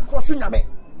crossing me.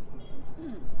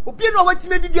 You know what you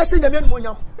made the same man,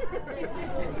 Monia.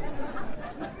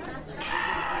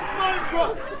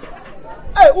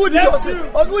 Hey, would you also?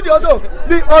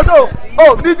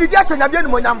 Oh, did you just say again,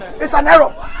 Monam? It's an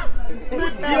error.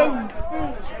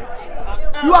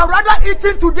 You are rather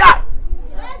eating to die.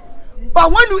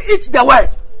 But when you eat the word,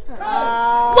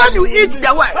 when you eat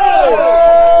the word,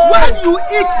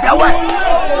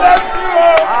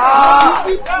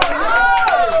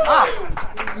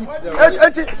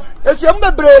 it's your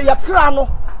member, your crown,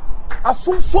 a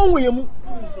full phone.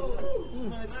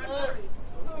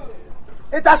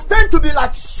 It has turned to be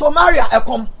like Somalia,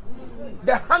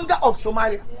 the hunger of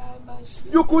Somalia.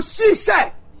 You could see,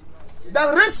 sir,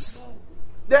 the ribs,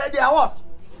 they are what?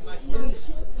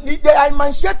 They are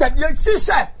emaciated. You see,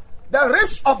 sir, the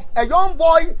ribs of a young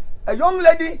boy, a young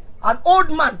lady, an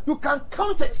old man. You can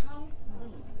count it.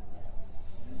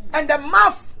 And the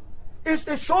mouth is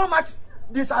so much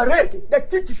disarrayed. The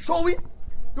teeth is showing.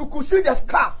 You could see the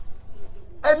scar.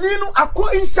 And you know, I go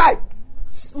inside.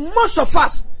 Most of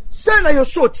us say that you're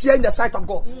so tear in the sight of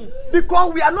God.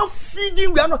 Because we are not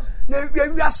feeding, we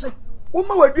are saying,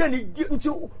 woman will do any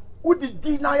until who did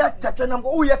deny Katanam,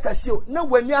 oh, yeah, Cassio, no,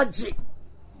 when you are G.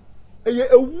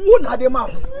 A wound had a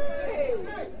mouth.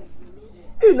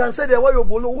 In and said, why you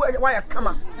below, why a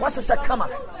camera? What's a camera?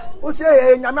 Who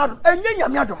say, Yamado, and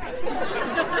Yamado.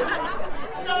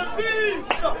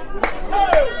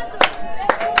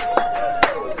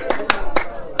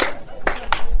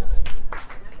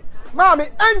 Mammy,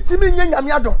 anti me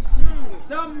Yamado.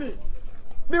 Tell me.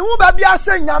 Me who be a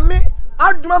saying Yami,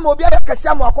 Adma Mobia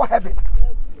Cassiamo heaven.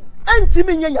 Anti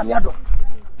me Yamado.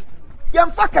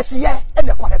 Yamfa kasiye and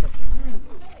the heaven.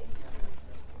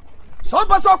 Some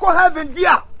person call heaven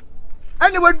dear.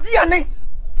 Anyway, dear name.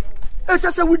 It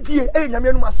just a wood dear, and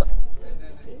Yamian Massa.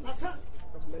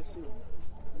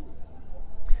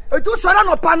 It was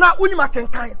Sarano Pana,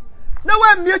 Unimakan kind. Now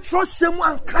I'm mere trust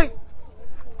someone kind.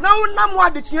 Now, no more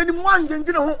the children one,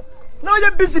 you know. Now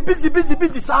you're busy,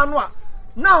 Sanwa.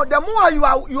 Now, the more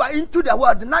you are into the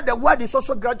word, now the word is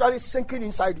also gradually sinking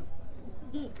inside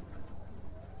you.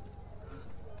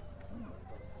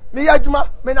 Me Yajuma,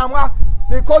 Menamwa,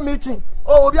 me call meeting.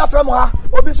 Oh, Obia from her,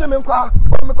 Obisem,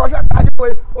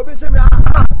 Obisem,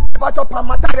 but up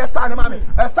Matari stand, mammy,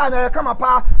 stand, come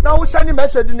apart. Now, sending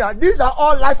message. These are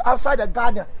all life outside the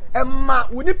garden. And ma,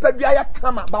 we need Pedia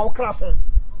come about craft.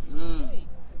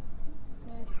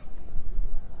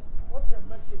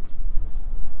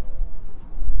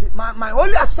 My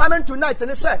only assignment tonight,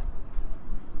 and it said,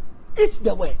 eat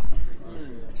the word.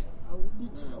 I will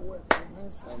eat the word.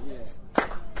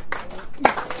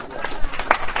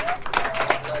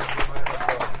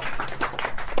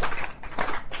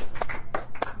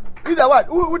 Eat the word.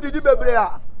 Who did you baby?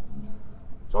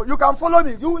 So you can follow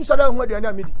me. You won't say that the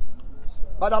enemy.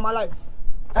 But I'm alive.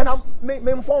 And I'm me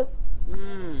phone.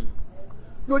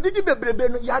 No, did you baby?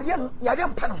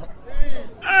 Yariam Panama.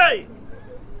 Hey!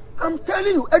 I'm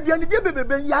telling you, at the end of the day,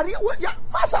 baby, yeah,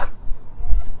 massa.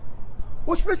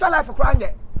 Who spiritual life for crying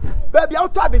there? Baby, I'll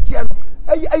try it here.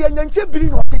 I ain't bring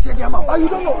what it's in your mouth. You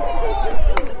don't know.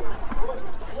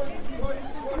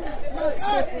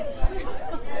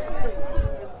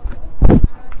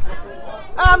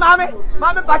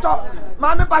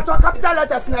 Mommy, capital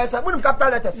letters. Capital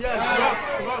letters. Yes,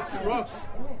 rocks.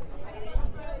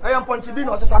 I am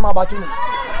Pontidino, says I'm about to.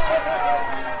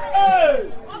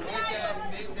 Hey!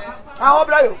 How old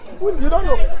you? You don't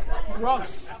know.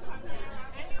 Rocks.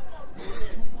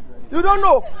 You don't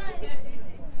know.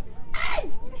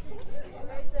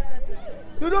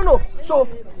 You don't know. So,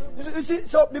 you see,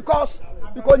 because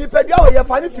you pedia or you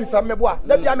find free from me, boy.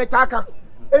 Let me have a taka.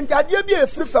 And can be a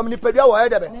free from the pedia or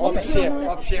either? Okay.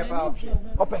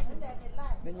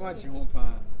 Then watch you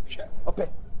Okay.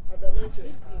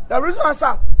 The reason I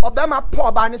say, Obama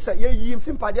poor ban is you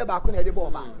film padia back on the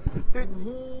ball.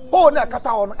 Oh, no, cut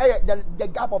on the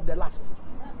gap of the last.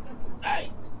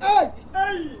 Hey!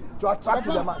 To attract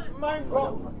the man.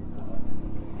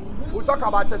 We'll talk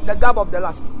about the gap of the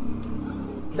last.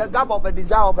 The gap of the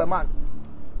desire of a man.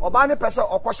 Obani person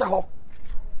or kosha ho.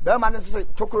 The man is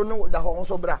chokro no the ho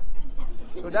so bra.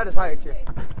 So that is how it is.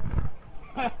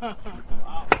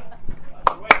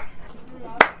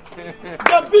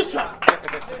 The bishop.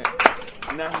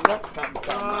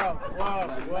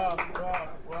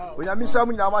 Wow. We are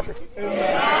missing now.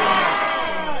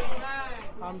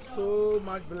 I'm so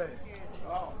much blessed.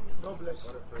 God bless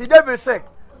you. He David said,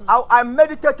 I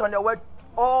meditate on the word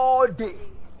all day.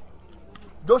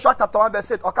 Joshua chapter 1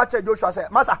 verse 8. Okache Joshua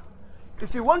said, Master,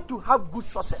 if you want to have good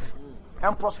success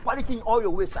and prosperity in all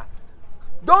your ways, sir,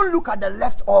 don't look at the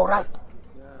left or right.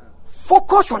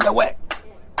 Focus on the word.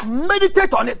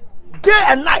 Meditate on it day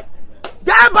and night.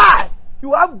 Thereby,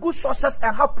 you have good success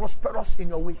and have prosperous in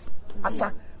your ways.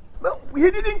 Asa, he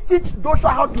didn't teach Joshua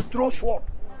how to throw sword.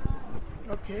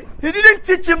 Okay. He didn't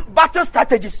teach him battle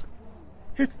strategies.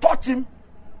 He taught him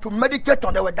to meditate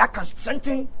on the word that can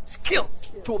strengthen skill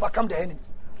to overcome the enemy.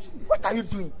 What are you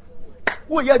doing?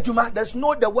 Oh yeah, Juma, there's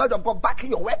no the word of God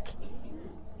backing your work.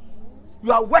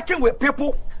 You are working with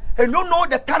people and you don't know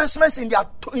the talismans in their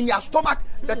stomach,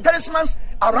 the talismans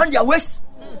around their waist,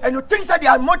 and you think that they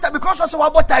are mortal because of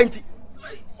what time.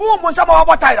 Who wants about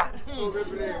Tyra?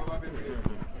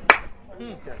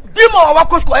 Dimo or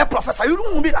Wakosko, a professor, you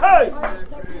don't need that.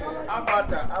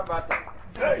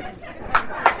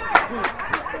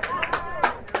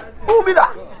 Who be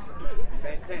that?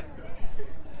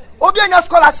 Obianya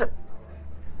scholarship.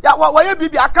 Yeah, why you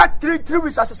be? I can't 3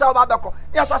 weeks as a self back.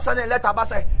 Yes, I sent a letter, but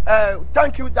say,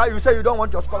 thank you that you say you don't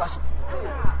want your scholarship.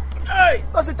 Hey,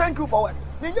 I say thank you for what?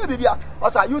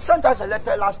 You sent us a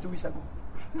letter last 2 weeks ago.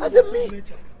 I said me.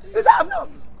 You said no.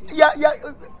 Yeah.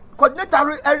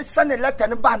 Coordinator send a letter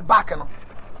and band back.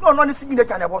 No, not the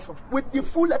signature and also with the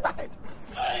full letterhead.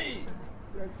 Hey.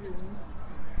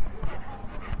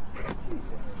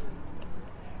 Jesus.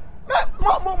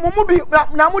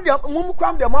 Mumu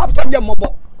cram them up some them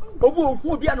mobile. Obu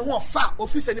who be and one far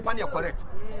office any pan correct.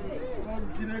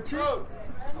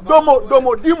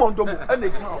 Domo, demon, and they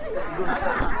come.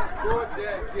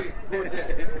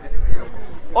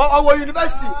 Our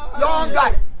university, young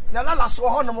guy. Nalala so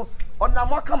honomo on the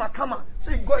more come.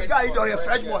 Say, go guy, you're a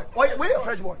fresh boy. Where a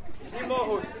fresh boy?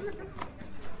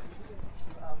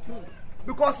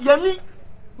 Because Yemi,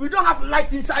 We don't have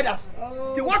light inside us.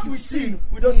 So what we see,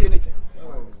 we don't see anything.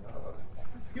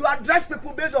 You address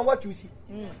people based on what you see.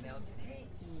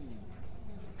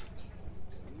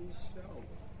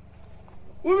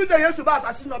 Who is a yes to pass?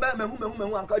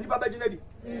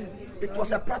 It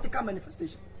was a practical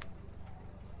manifestation.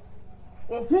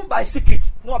 Or whom by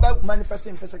secret, no about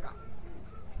manifesting physical.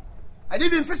 And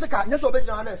even physical,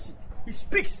 he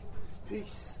speaks.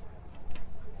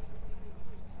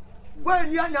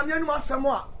 When you are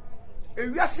someone,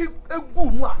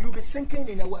 you'll be sinking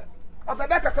in a well. Of a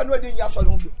back, I can read in your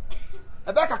salon.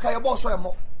 A back, I can boss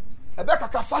more. A back, I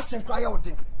can fast and cry out.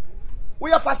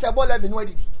 We are fast about 11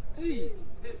 wedding.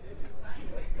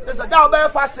 There's a down bear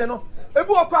fasting.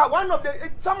 One of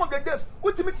the some of the days,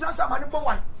 ultimate transfer money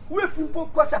one. We feel poor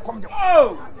come down.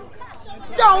 Oh,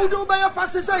 down do bear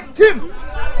fasting. Say Kim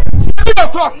 7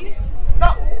 o'clock.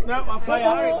 Now,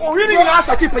 really last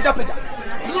I keep Peja.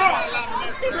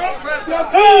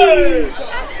 Hey,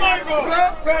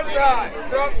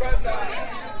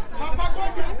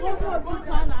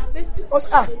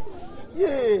 Professor.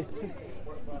 Yeah.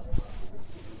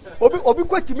 Obi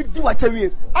quite to me do what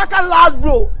I can last,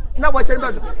 bro. Now what I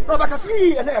no, but I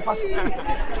see and I fast.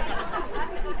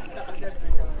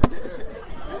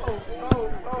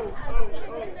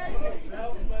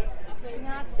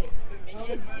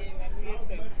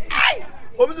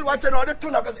 Obi watching all the two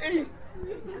nuggets,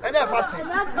 and I fast.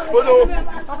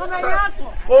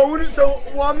 Oh, so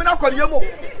 1 minute call you.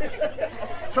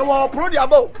 So I'll pro the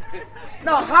above.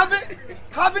 Now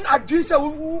having a juice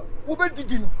who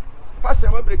did you know? Fast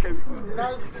and break every.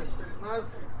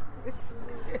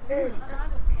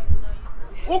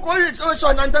 Who call it so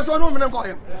and that's one woman call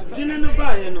him. Didn't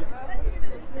buy him.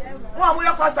 One we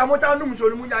are fast and what I know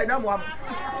so I know one.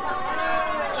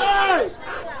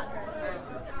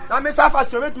 That means I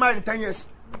fast to make mine 10 years.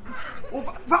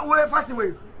 We're fasting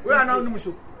way. We are now no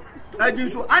so. I do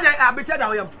so. And I better than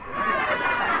I am.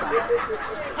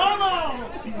 Come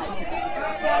on.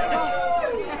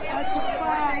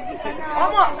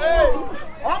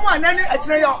 And then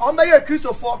I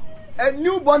Christopher, a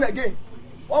newborn again.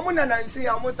 And say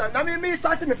almost. I mean, me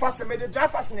starting me fasting. Me the dry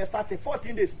fasting I started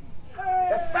 14 days.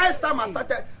 The first time I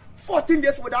started 14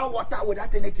 days without water,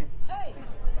 without anything.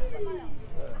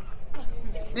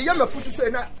 The young food say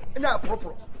na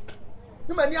proper.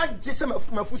 No man, I just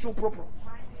my food so proper.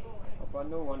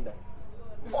 No wonder.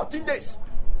 14 days.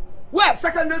 Where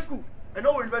secondary school and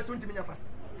no university 20 minutes fast.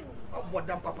 Oh, what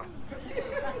damn papa.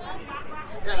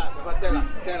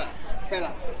 Tell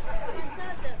her.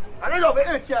 I don't know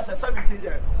 8 years and 17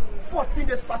 years. 14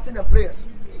 days fasting and prayers.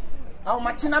 Now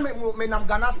machina me nam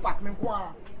Ghana spark me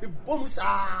kwa. The bonus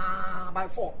by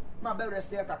 4. My bed rest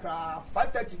here kakra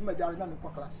 5:30 me dey na me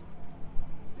class.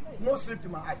 No sleep to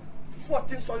my eyes.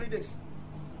 14 solid days.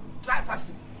 Dry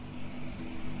fasting.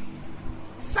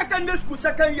 Secondary school,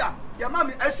 second year. Your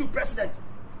mommy SU president.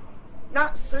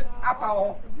 Now upper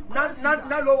or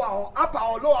na lower or upper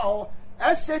or lower or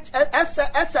SS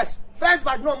first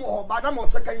but no more but no more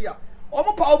second year.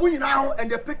 Omo pa omu now and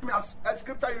they pick me as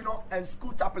scripture and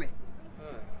school chaplain.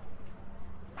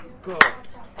 God.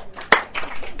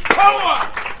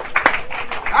 Power.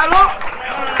 Hello.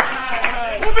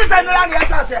 Who be saying that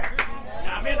yes say?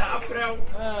 I mean afrem.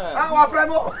 Afrem.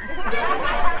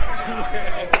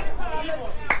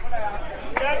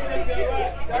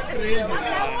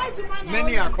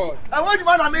 Many are called. I want you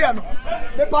man am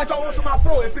the part also my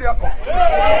flow if you are called.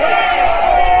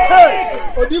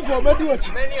 Hey, odi for me do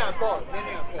what? Many are called.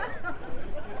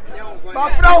 My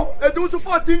friend, it was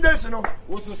 14 days, you know.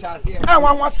 Also, I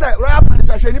want to say,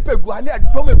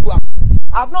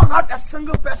 I've not had a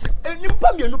single person.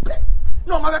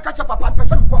 No, my catch up a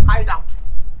person called hide out.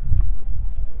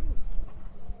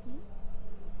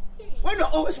 When you're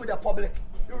always with the public,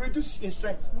 you reduce in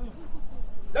strength.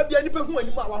 There be any people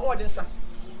who are more than some.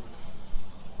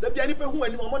 There be any people who are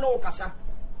more than Okasa.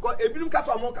 Because if you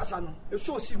don't more Casano, you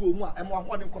so see more and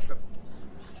more than coffee.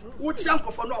 Which young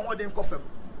coffee no more than coffee.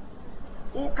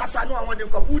 Who Casano and one them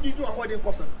come, who did you and one them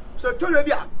coffee. So tell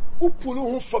you, who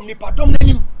pull from the pardon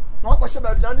name. No question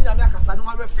about Johnny and Casano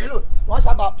have a failure. Once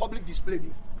about public display.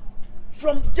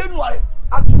 From January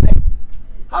up to May,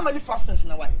 how many fastings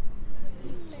in a way?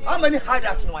 How many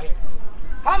hideouts in a way?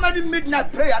 How many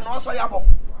midnight prayer and also yabo?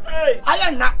 Hey, I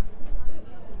am not.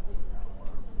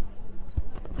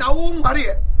 Now,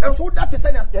 Maria, and so that is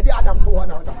the Adam to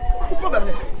one another. Who problem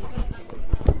is it?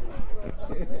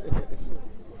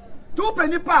 2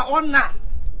 penny per on now.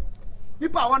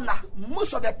 People on now.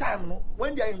 Most of the time,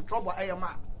 when they are in trouble, I am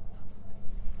out.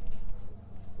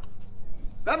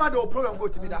 But am the program go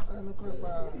to me that.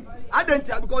 I don't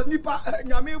tell because Nipa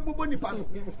Nyame Bubu Nipa.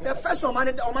 The first one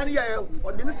money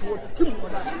or didn't to him for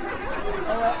that.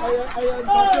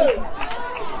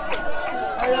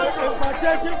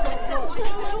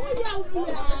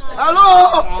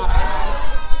 Hello.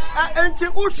 And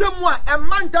to Ushemwa, a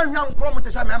man done young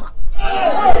chromatis a mema.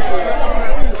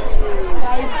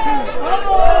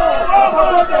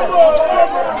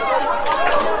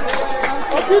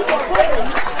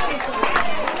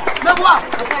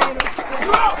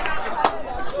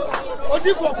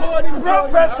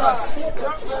 Professors.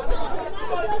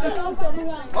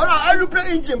 Oh, no, I look at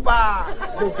engine pa.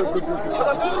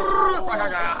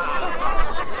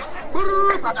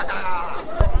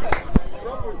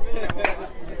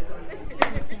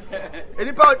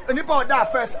 Nipo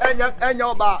that first, and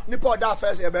your bar, Nipo that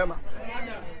first, Ebema.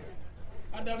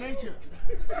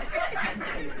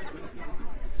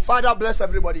 Father, bless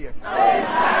everybody here.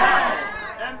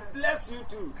 And bless you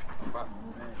too.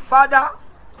 Father,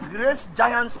 raise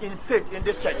giants in faith in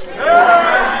this church.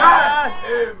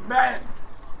 Amen.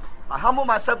 I humble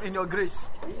myself in your grace.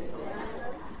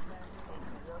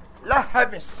 Let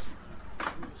heavens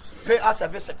pay us a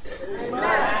visit.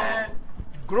 Amen.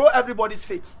 Grow everybody's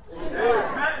faith.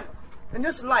 Amen. In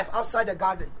this life outside the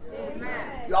garden,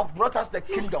 you have brought us the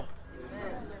kingdom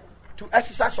to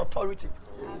exercise authority.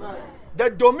 The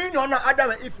dominion of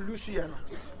Adam and Eve lose here.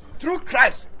 Through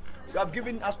Christ, you have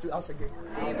given us to us again.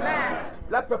 Amen.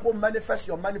 Let people manifest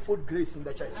your manifold grace in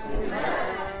the church.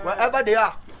 Amen. Wherever they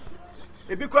are,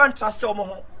 if you can't trust them,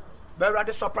 be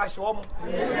ready to surprise them.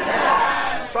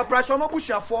 Surprise them,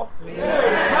 push for.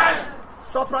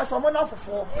 Surprise them, not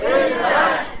for.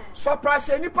 Surprise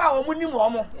any power, money,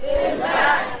 mama.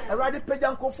 I ready to pay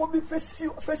them conformity for see.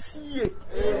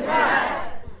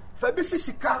 Fabisi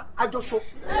sika ajoso.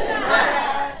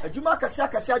 Ejuma kasia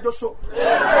ajoso.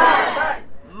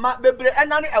 Ma bebre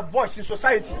enani a voice in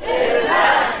society.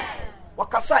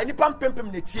 Wakasa nipa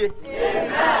mpempem ne tie.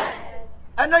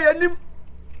 Ena yanim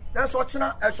na so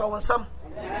chena ehwo wonsam.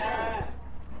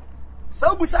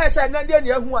 Sa obusa esa na de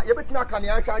ne ahu a yebetimi aka ne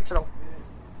ahwa akyerew.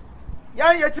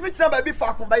 Yan yetimi tena ba bi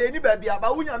fa ko ba yeni ba bia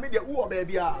ba wunya me de wo ba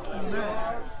bia.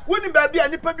 Woni ba bia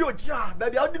nipa bi ogira ba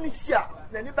bia odini sia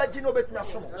na ni ba gi no betimi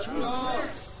aso.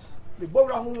 Me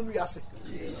bowra hu mu yase.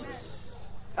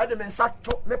 Ade men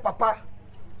sato me papa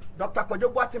Dr. Kojo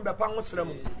Boatin be pa ngosrem.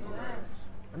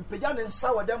 Mpeja ne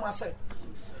nsa wo dem ase.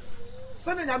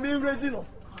 Se ne nyame rezi no.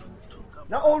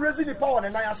 Na o rezi ni power ne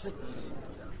nan ase.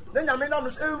 Ne nyame na no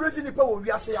rezi ni power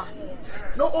wi ase ya.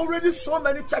 No already so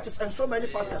many churches and so many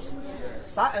pastors.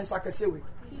 Sa ensa kese we.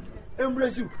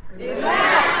 Emrezi.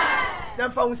 Amen.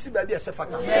 Dem fa unsi ba bi ese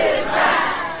fata.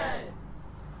 Amen.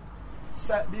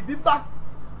 Sa bibiba.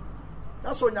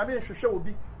 Na so nyame hwehwe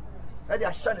obi. E de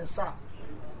ahye ne nsa.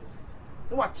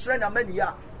 No what train amani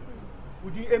ya.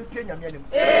 Udi MP nyame anim.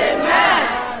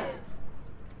 Amen.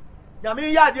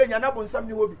 Nyame ya de nyana bonsam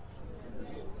ni hobi.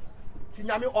 Ti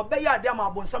nyame obe ya de ma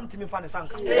bonsam timi fa ne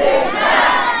sanka. Amen.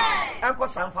 Enko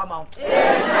sanfa ma.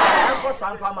 Amen. Enko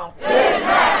sanfa ma.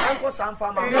 Amen. Enko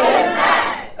sanfa ma.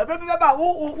 Amen. Ebe be ba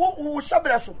wo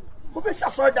shabra so. Wo be sha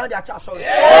so down dia cha so.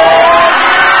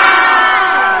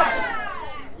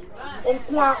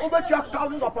 Onkwa obetua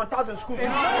thousands upon thousands school fees.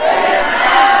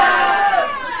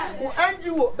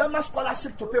 NGO, the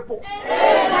scholarship to people.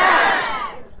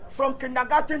 Amen. From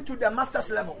kindergarten to the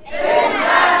master's level.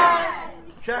 Amen.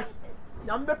 Sure.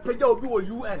 Yambe peja obi wo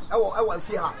UN. I will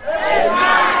see her.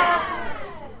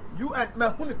 UN me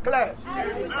huni clear.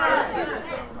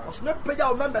 Osme peja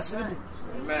o members ni bi.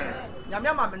 Amen.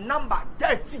 Yamya ma number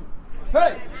 13.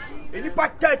 Hey. Enipa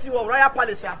 13 wo Royal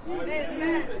Palace ya.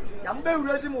 Yambe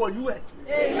raise mo UN.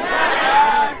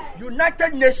 Amen.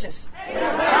 United Nations.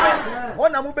 Amen.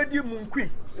 Ona mo bedi munkui.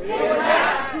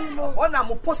 Amen. Ona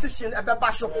mo position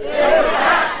ebeba so.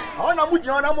 Amen. Ona mo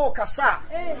gina ona mo kasa.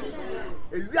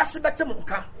 Ewiase bete mo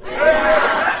nka.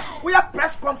 Amen. We are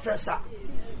press conference.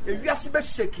 Ewiase be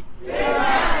shake.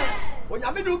 Amen.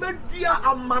 Onyame do be dua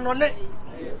amanone.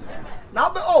 Now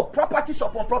be properties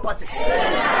upon properties.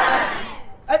 Amen.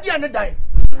 Adi ane dai.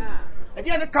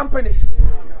 Adi ane companies.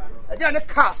 Adi ane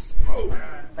cars.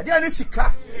 Adi ane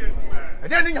sika.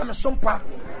 Adi ane nyame sompa.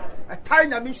 Atai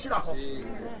nyame shira ho.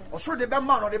 Osoro de be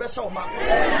ma no de be se o ma.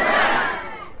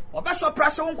 Obe so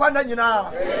press won kwa na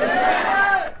nyina.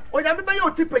 Onyame be ye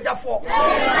otipejafo.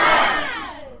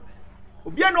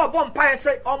 Obi ene obo mpa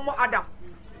se omo Adam.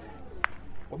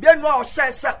 Obi ene o se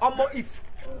omo Eve.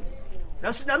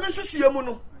 Na so nyame susuye mu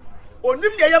no.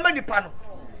 Onim ne yama nipa no.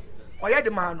 Oye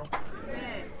de man no.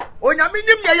 Onyame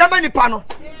nim ne yama nipa no.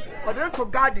 Ode to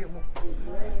garden mu.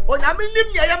 Onyame nim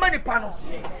nya yama nipa no.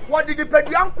 Wo de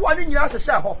dipadua nko ani nyina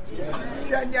sese ho.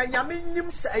 Hwe nya nyame nim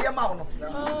se yama ho no.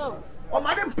 O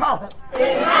ma de mpa ho.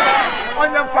 Amen.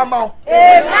 Onyam fama ho.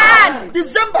 Amen.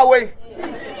 December way.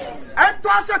 And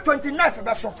 29th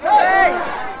be so.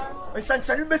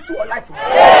 Essentially be so life.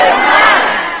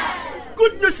 Amen.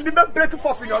 Good news be break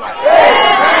forth in your life.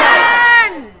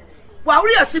 Amen. Wa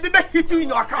we see be hit you in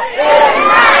your account.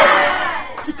 Amen.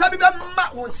 Sika be ma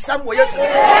won sam wo yesu.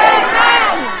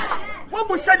 Amen. Wo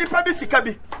bu sani pa be sika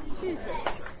bi. Jesus.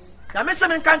 Na me se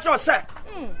men kan cho say.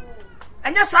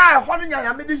 Anya sa ho no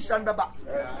nya me di nsanda ba.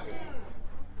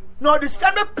 No the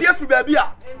scandal pie fi ba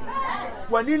bia.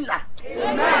 Wani na.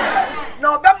 Amen.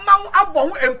 Na be ma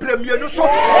abon empremie no so.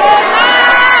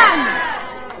 Amen.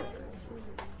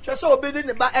 Chese obedi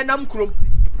ne ba enam krom.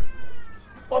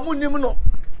 Omu nim no.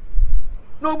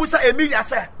 No busa Emilia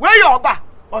say, "Where you oba?"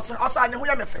 Osa anya ho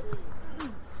ya me fe.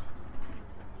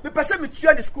 Me pese me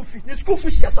tua the school fees. The school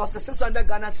fees yes osa 600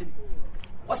 Ghana cedi.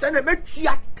 Osa na me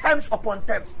tua times upon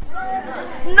times.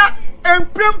 Na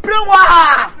emprem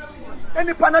wa.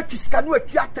 Any pana kiska no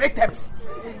tua 3 times.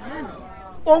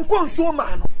 Onko nso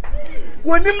ma no.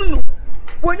 Wonim no.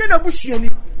 Wonya na busuani.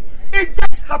 It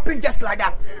just happened just like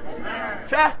that.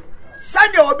 Fair.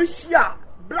 Sunday obi shia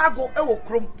blago e wo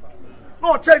krom.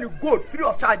 No tell you gold free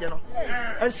of charge no.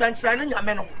 And sunshine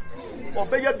nyame no.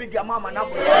 Obeye big mama na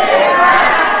bo.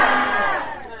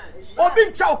 Obi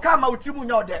ncha o kama utimu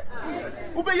nya ode.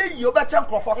 Ubeye yi obecha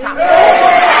nkrofo ka.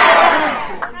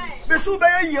 Besu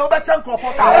ubeye yi obecha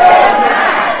nkrofo ka.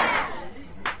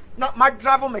 Na my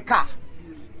driver me car.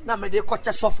 Na me dey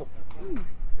koche sofo.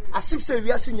 As if say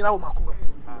we are nyina wo makoma.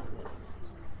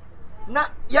 Na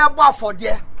ya bo afọ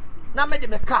de. Na me dey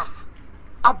me car.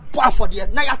 Abba for the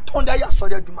na ya tonda ya so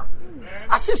the duma.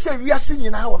 As if say we are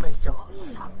singing our mention.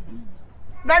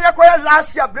 Na ya koya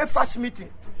last year breakfast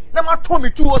meeting. Na ma told me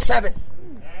 207.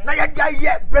 Na ya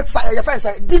dia breakfast ya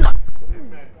say dinner.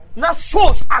 Na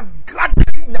shows are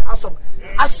gradually in the house.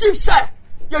 As if say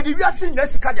ya di we are singing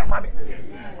sika dia mama.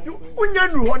 You unya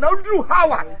nu ho na udru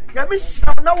hawa. Ya me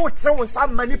sha na wo tre won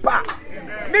sam manipa.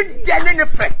 Me de ne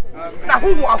fe. Na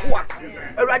hu ahoa.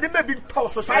 Awurade me bi tɔ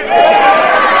so sai.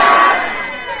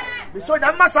 So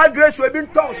that must grace will be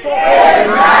taught so.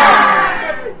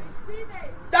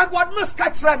 That what must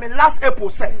catch them in last April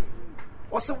say.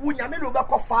 Was a wound yammy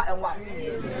over far and wide.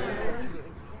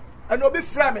 And no be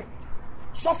flaming.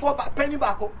 So for back penny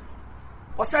backo.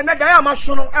 Or say that I am a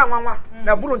son and one.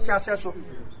 Now Burun says so.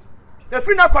 The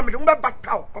free now coming back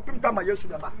out. Copy time I used to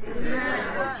the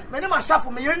many myself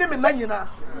for me, your name in Manina.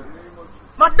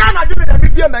 Madonna, do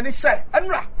be a many say,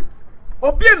 and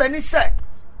or be a many say.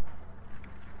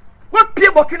 What pay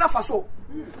Burkina Faso?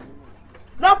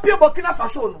 Now pay Burkina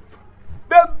Faso. No.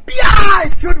 The BI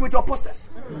is filled with your posters.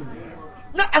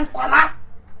 Now Ankwala,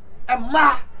 and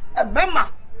Ma, and Mema,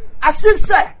 as if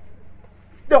say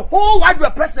the whole wide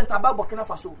world president about Burkina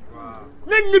Faso.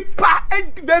 No nipa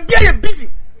and the BI busy.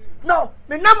 Now,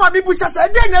 me nama bibu say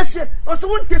then I say, also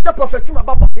one taste the prophet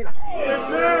about Burkina.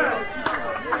 Amen.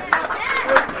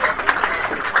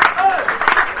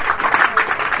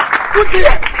 Good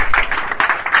day.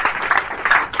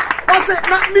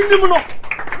 Na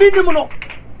minimum no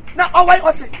na awai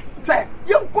ose say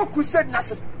you go crusade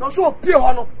nase no so opie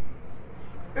ho no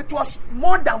it was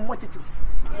more than multitudes.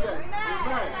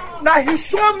 Yes. Now he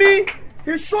showed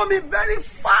me very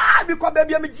far because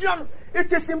baby I'm John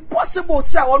it is impossible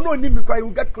say or no need because you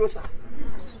will get closer.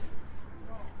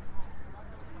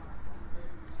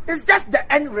 It's just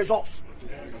the end results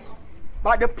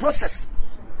but the process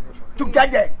to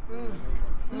get there.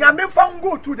 Nyame fan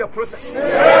go through the process.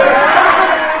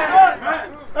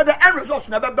 And the end results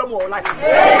never be more life.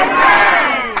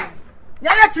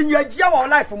 Nyaya tinye gia wa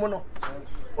life mo no.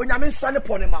 Onyame nsane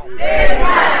pon ma wo.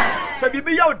 So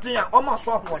bibi ya odin o ma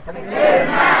so ho odin.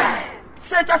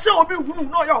 Se ta se obi hunu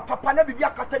no ya papa na bibi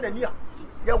akata na ni a.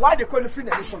 Ye wa de ko ni free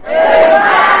na ni so.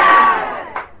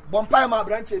 Bompa ma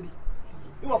branch bi.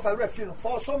 You were for refuge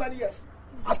for so many years.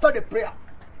 After the prayer.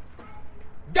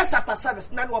 Just after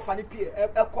service, none of any peer,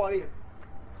 a call here.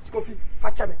 Scoffy,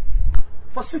 Fatchame.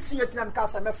 For 16 years, I'm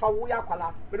cast me for we are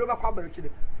called, but over coverage.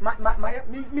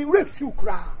 Me refuse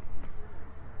cry.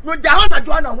 No, Diana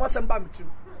Joanna was a bam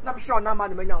too. Not sure no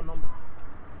man may now number.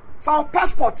 Found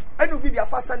passport, and will be a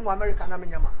first son to America.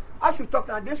 As we talk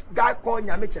now, this guy called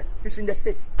Nyamiche is in the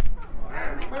States.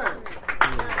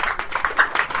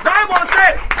 Bible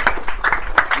say,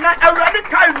 now a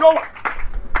radical Noah.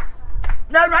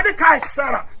 Now radical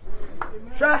Sarah.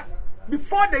 Sir,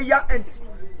 before the year ends,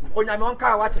 on your non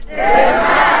car watch it.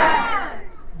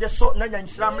 The sort Nayan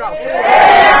Slam Rouse.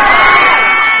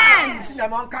 See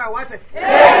nyame on cow what?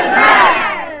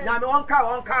 Amen. Nyame on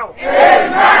cow.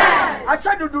 Amen. I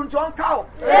said to do on cow.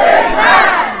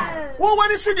 Amen. Who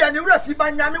when you see the new recipe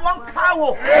by nyame on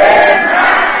cow?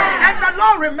 Amen. And the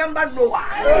Lord remember Noah.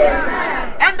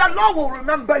 Amen. And the Lord will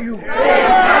remember you.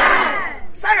 Amen.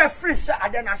 Say a free sir I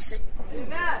didn't see.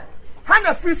 Amen.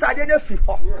 Hana free sir I didn't see.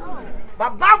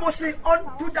 But Bible says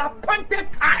unto the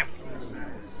appointed time.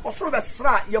 Also the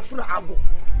sra yefuna ago.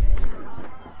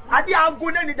 Adi ago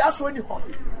na ni da so ni ho.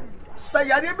 Say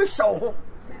yare bi show ho.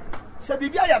 Say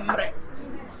bibia ya mre.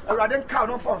 Awurade nka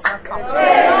no for nsan ka.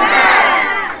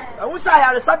 Amen. Awu say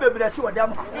yare sa bebre si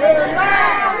wodam ha.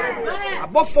 Amen.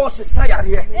 Abo force say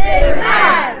yare.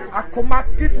 Amen. Akoma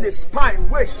kidney spine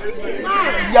waist.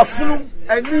 Yafunu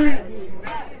ani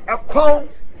akon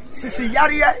sisi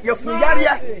yare yafunu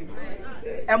yare.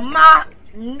 Emma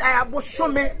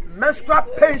abosome menstrual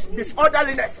pains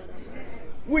disorderliness.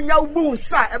 We now boom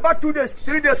sir about 2 days,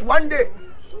 3 days, 1 day.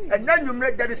 And then you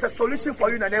make there is a solution for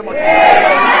you in the name of Jesus.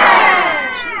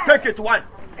 Take it 1.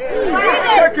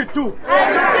 Take it 2.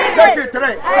 Take it 3.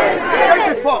 Take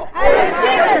it 4.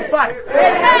 Take it 5.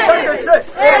 Take it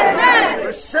 6.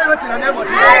 Receive it in the name of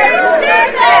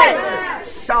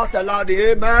Jesus. Shout aloud,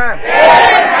 amen.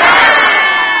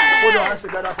 Put your hands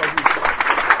together for Jesus.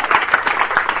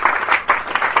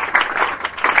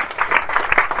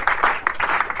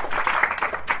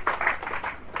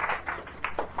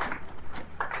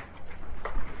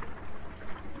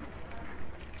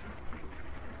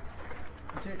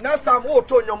 Next time,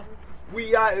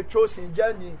 we are a chosen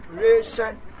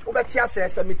generation. Obetia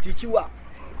says, "I teach you up."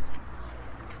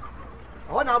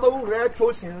 I want to be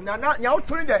chosen. Now,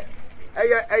 turn that.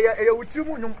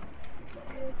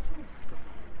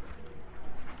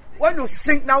 When you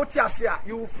sing now,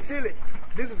 you will feel it.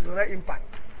 This is the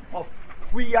impact of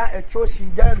we are a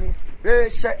chosen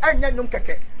generation.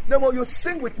 No more, you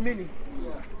sing with meaning.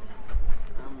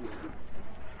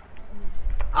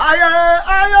 Aye.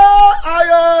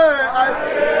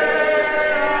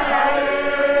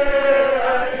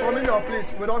 Come in now,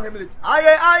 please. We don't hear it.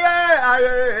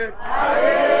 Aye.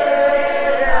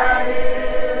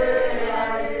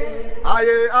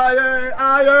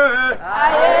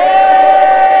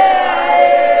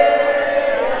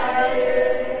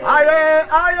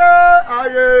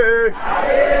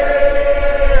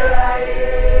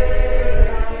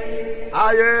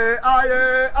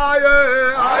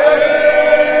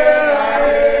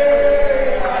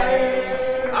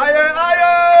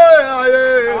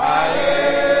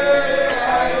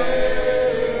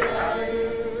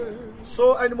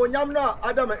 So and Monyamna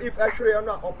Adam and Eve actually are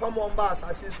not upon one bars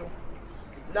as so.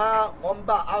 Now on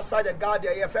bar outside the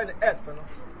garden you find earth, you know.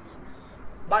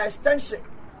 By extension.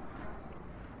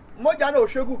 Mojano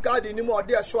Shogu card in more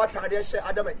dear swat say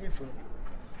Adam and Eve.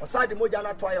 Aside the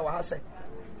Mojana toy or has said.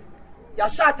 Ya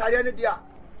shot at any dia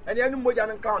and the enemy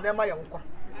Mojan count them my uncle.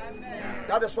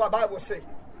 That is what Bible say.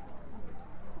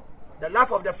 The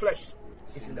life of the flesh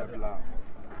is in the blood.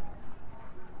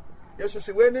 Yes, you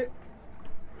see when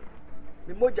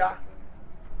the moja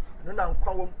no na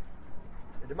nkwa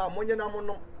the man monye na mo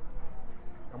no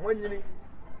amonyini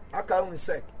aka hun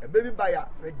say a baby buyer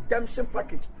redemption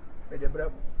package with the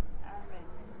bravo.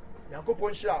 Amen.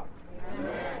 Yakopon sha.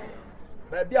 Amen.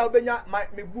 Baby obenya my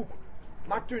book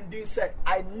Matthew Dean said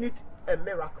I need a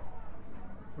miracle.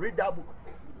 Read that book.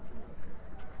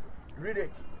 Read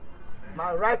it.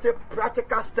 My writing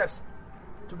practical steps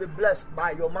to be blessed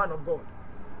by your man of God.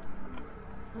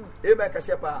 Amen.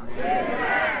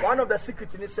 Amen. One of the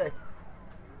secrets in it said,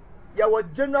 there were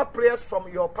general prayers from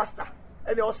your pastor,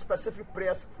 and there were specific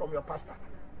prayers from your pastor.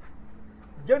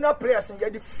 General prayers in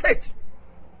the faith,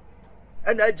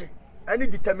 energy, any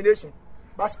determination,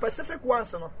 but specific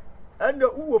ones, and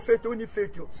who will faith only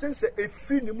faith you. Since a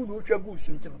free the moon which you go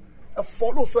soon, a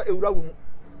follow so a round.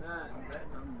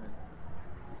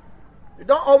 You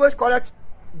don't always collect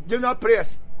general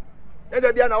prayers. And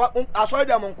they I saw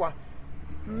them on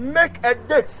make a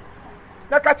date.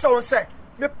 Like I told say,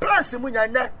 me plans in munya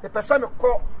ne, the person me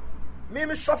call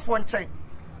me soft one chain.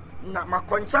 Na ma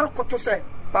konchal koto say,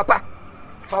 Papa,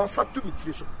 found sat to me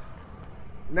so.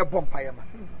 Ne bompire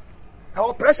man.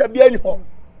 Our pressure be any home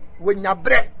when your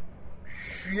bread,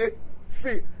 she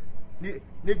feel the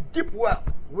deep well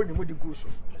when you would go so.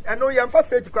 I know you am for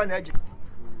faith to can edge.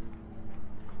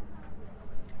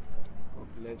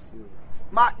 Bless you.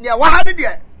 Ma, near 100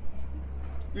 years.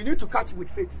 You need to catch with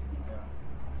faith.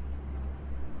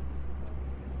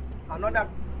 Yeah. Another,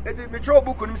 it is Mitchell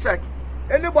book on said.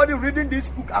 Anybody reading this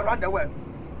book around the world,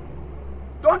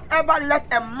 don't ever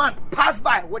let a man pass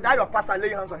by without your pastor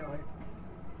laying hands on your head.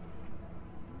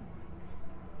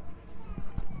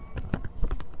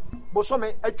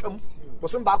 Bosome etwam.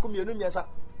 Bosom ba ko mienu miensa.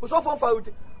 So for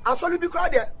fight. And so be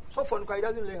crowd there. So for he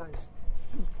doesn't lay hands.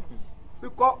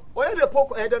 Because when the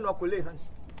poke head no ko lay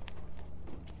hands.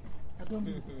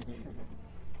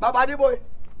 Baba the boy.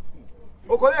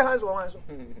 O ko lay hands one so.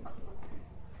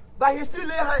 But he still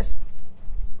lay hands.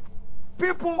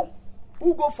 People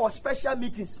who go for special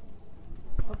meetings.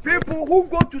 People who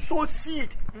go to sow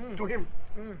seed to him.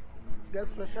 Get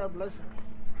special blessing.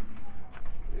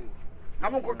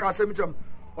 I'm going to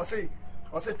say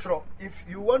if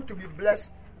you want to be blessed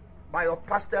by your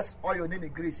pastors or your name in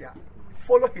Greece here,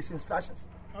 follow his instructions.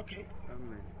 Okay.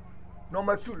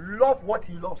 Number 2, love what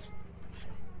he loves.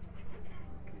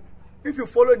 If you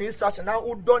follow the instruction, now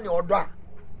who done your order?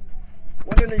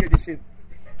 What do you know the same?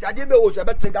 Tadiebe was a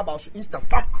better about instant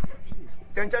pump.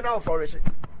 Then channel for it.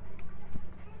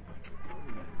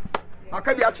 I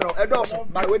can be actual, a dozen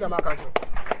by way of my country.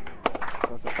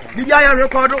 Did I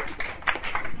record?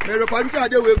 May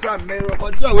record you will come, may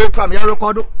record you will come, you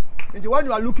record. And when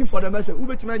you are looking for the message, we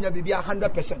will be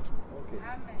 100%.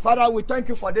 Father, we thank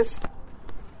you for this.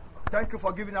 Thank you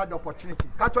for giving us the opportunity.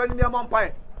 Catherine, me among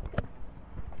pie.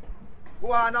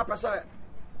 Who are not person?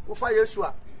 Who fire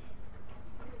Yeshua?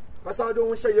 Person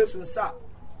don't say yes and sir.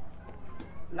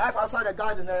 Life outside the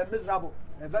garden is miserable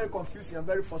and very confusing and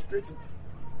very frustrating.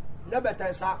 Never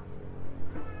time, sir.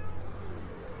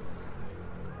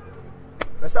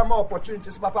 There's some more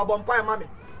opportunities. Papa Bompire, mommy.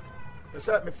 They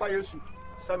said me fire you.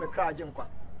 Say me cry, Jim.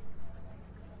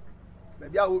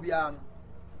 Maybe I will be on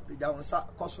the Jawansa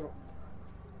Cosro.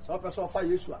 So, person fire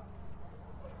you.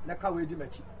 Neka we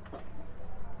dimechi.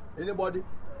 Anybody?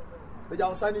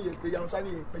 Pejansani,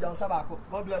 Pejansabako.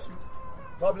 God bless you.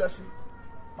 God bless you.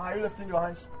 Are you lifting your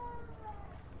hands?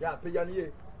 Yeah,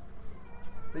 Pejani.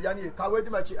 Pejani, can we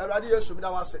dimechi? I already used to be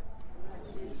that.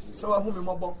 So, I whom you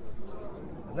mobile.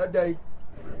 Another day.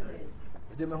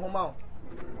 They me home out.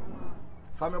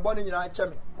 Family born in I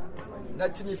chemi.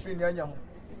 Not me free near you.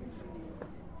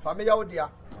 Family out there.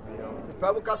 The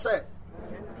Pabuka said,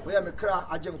 we are me cry,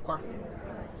 I jam qua.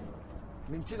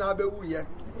 Mintina be wooye.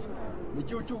 The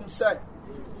Jew to said,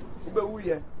 Ube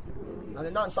wooye. And the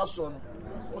non son,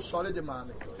 who solid the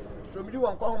mammy. So me do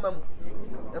one call home.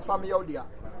 The family out there.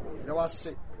 There was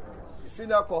sick. If you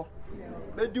know,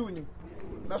 me do ni.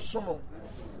 Me sumo.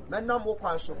 Me nam wo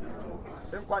kwanso.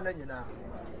 Them kwana nyina.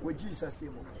 With Jesus'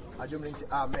 name.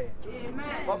 Amen.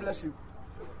 God bless you.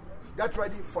 Get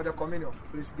ready for the communion.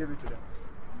 Please give it to them.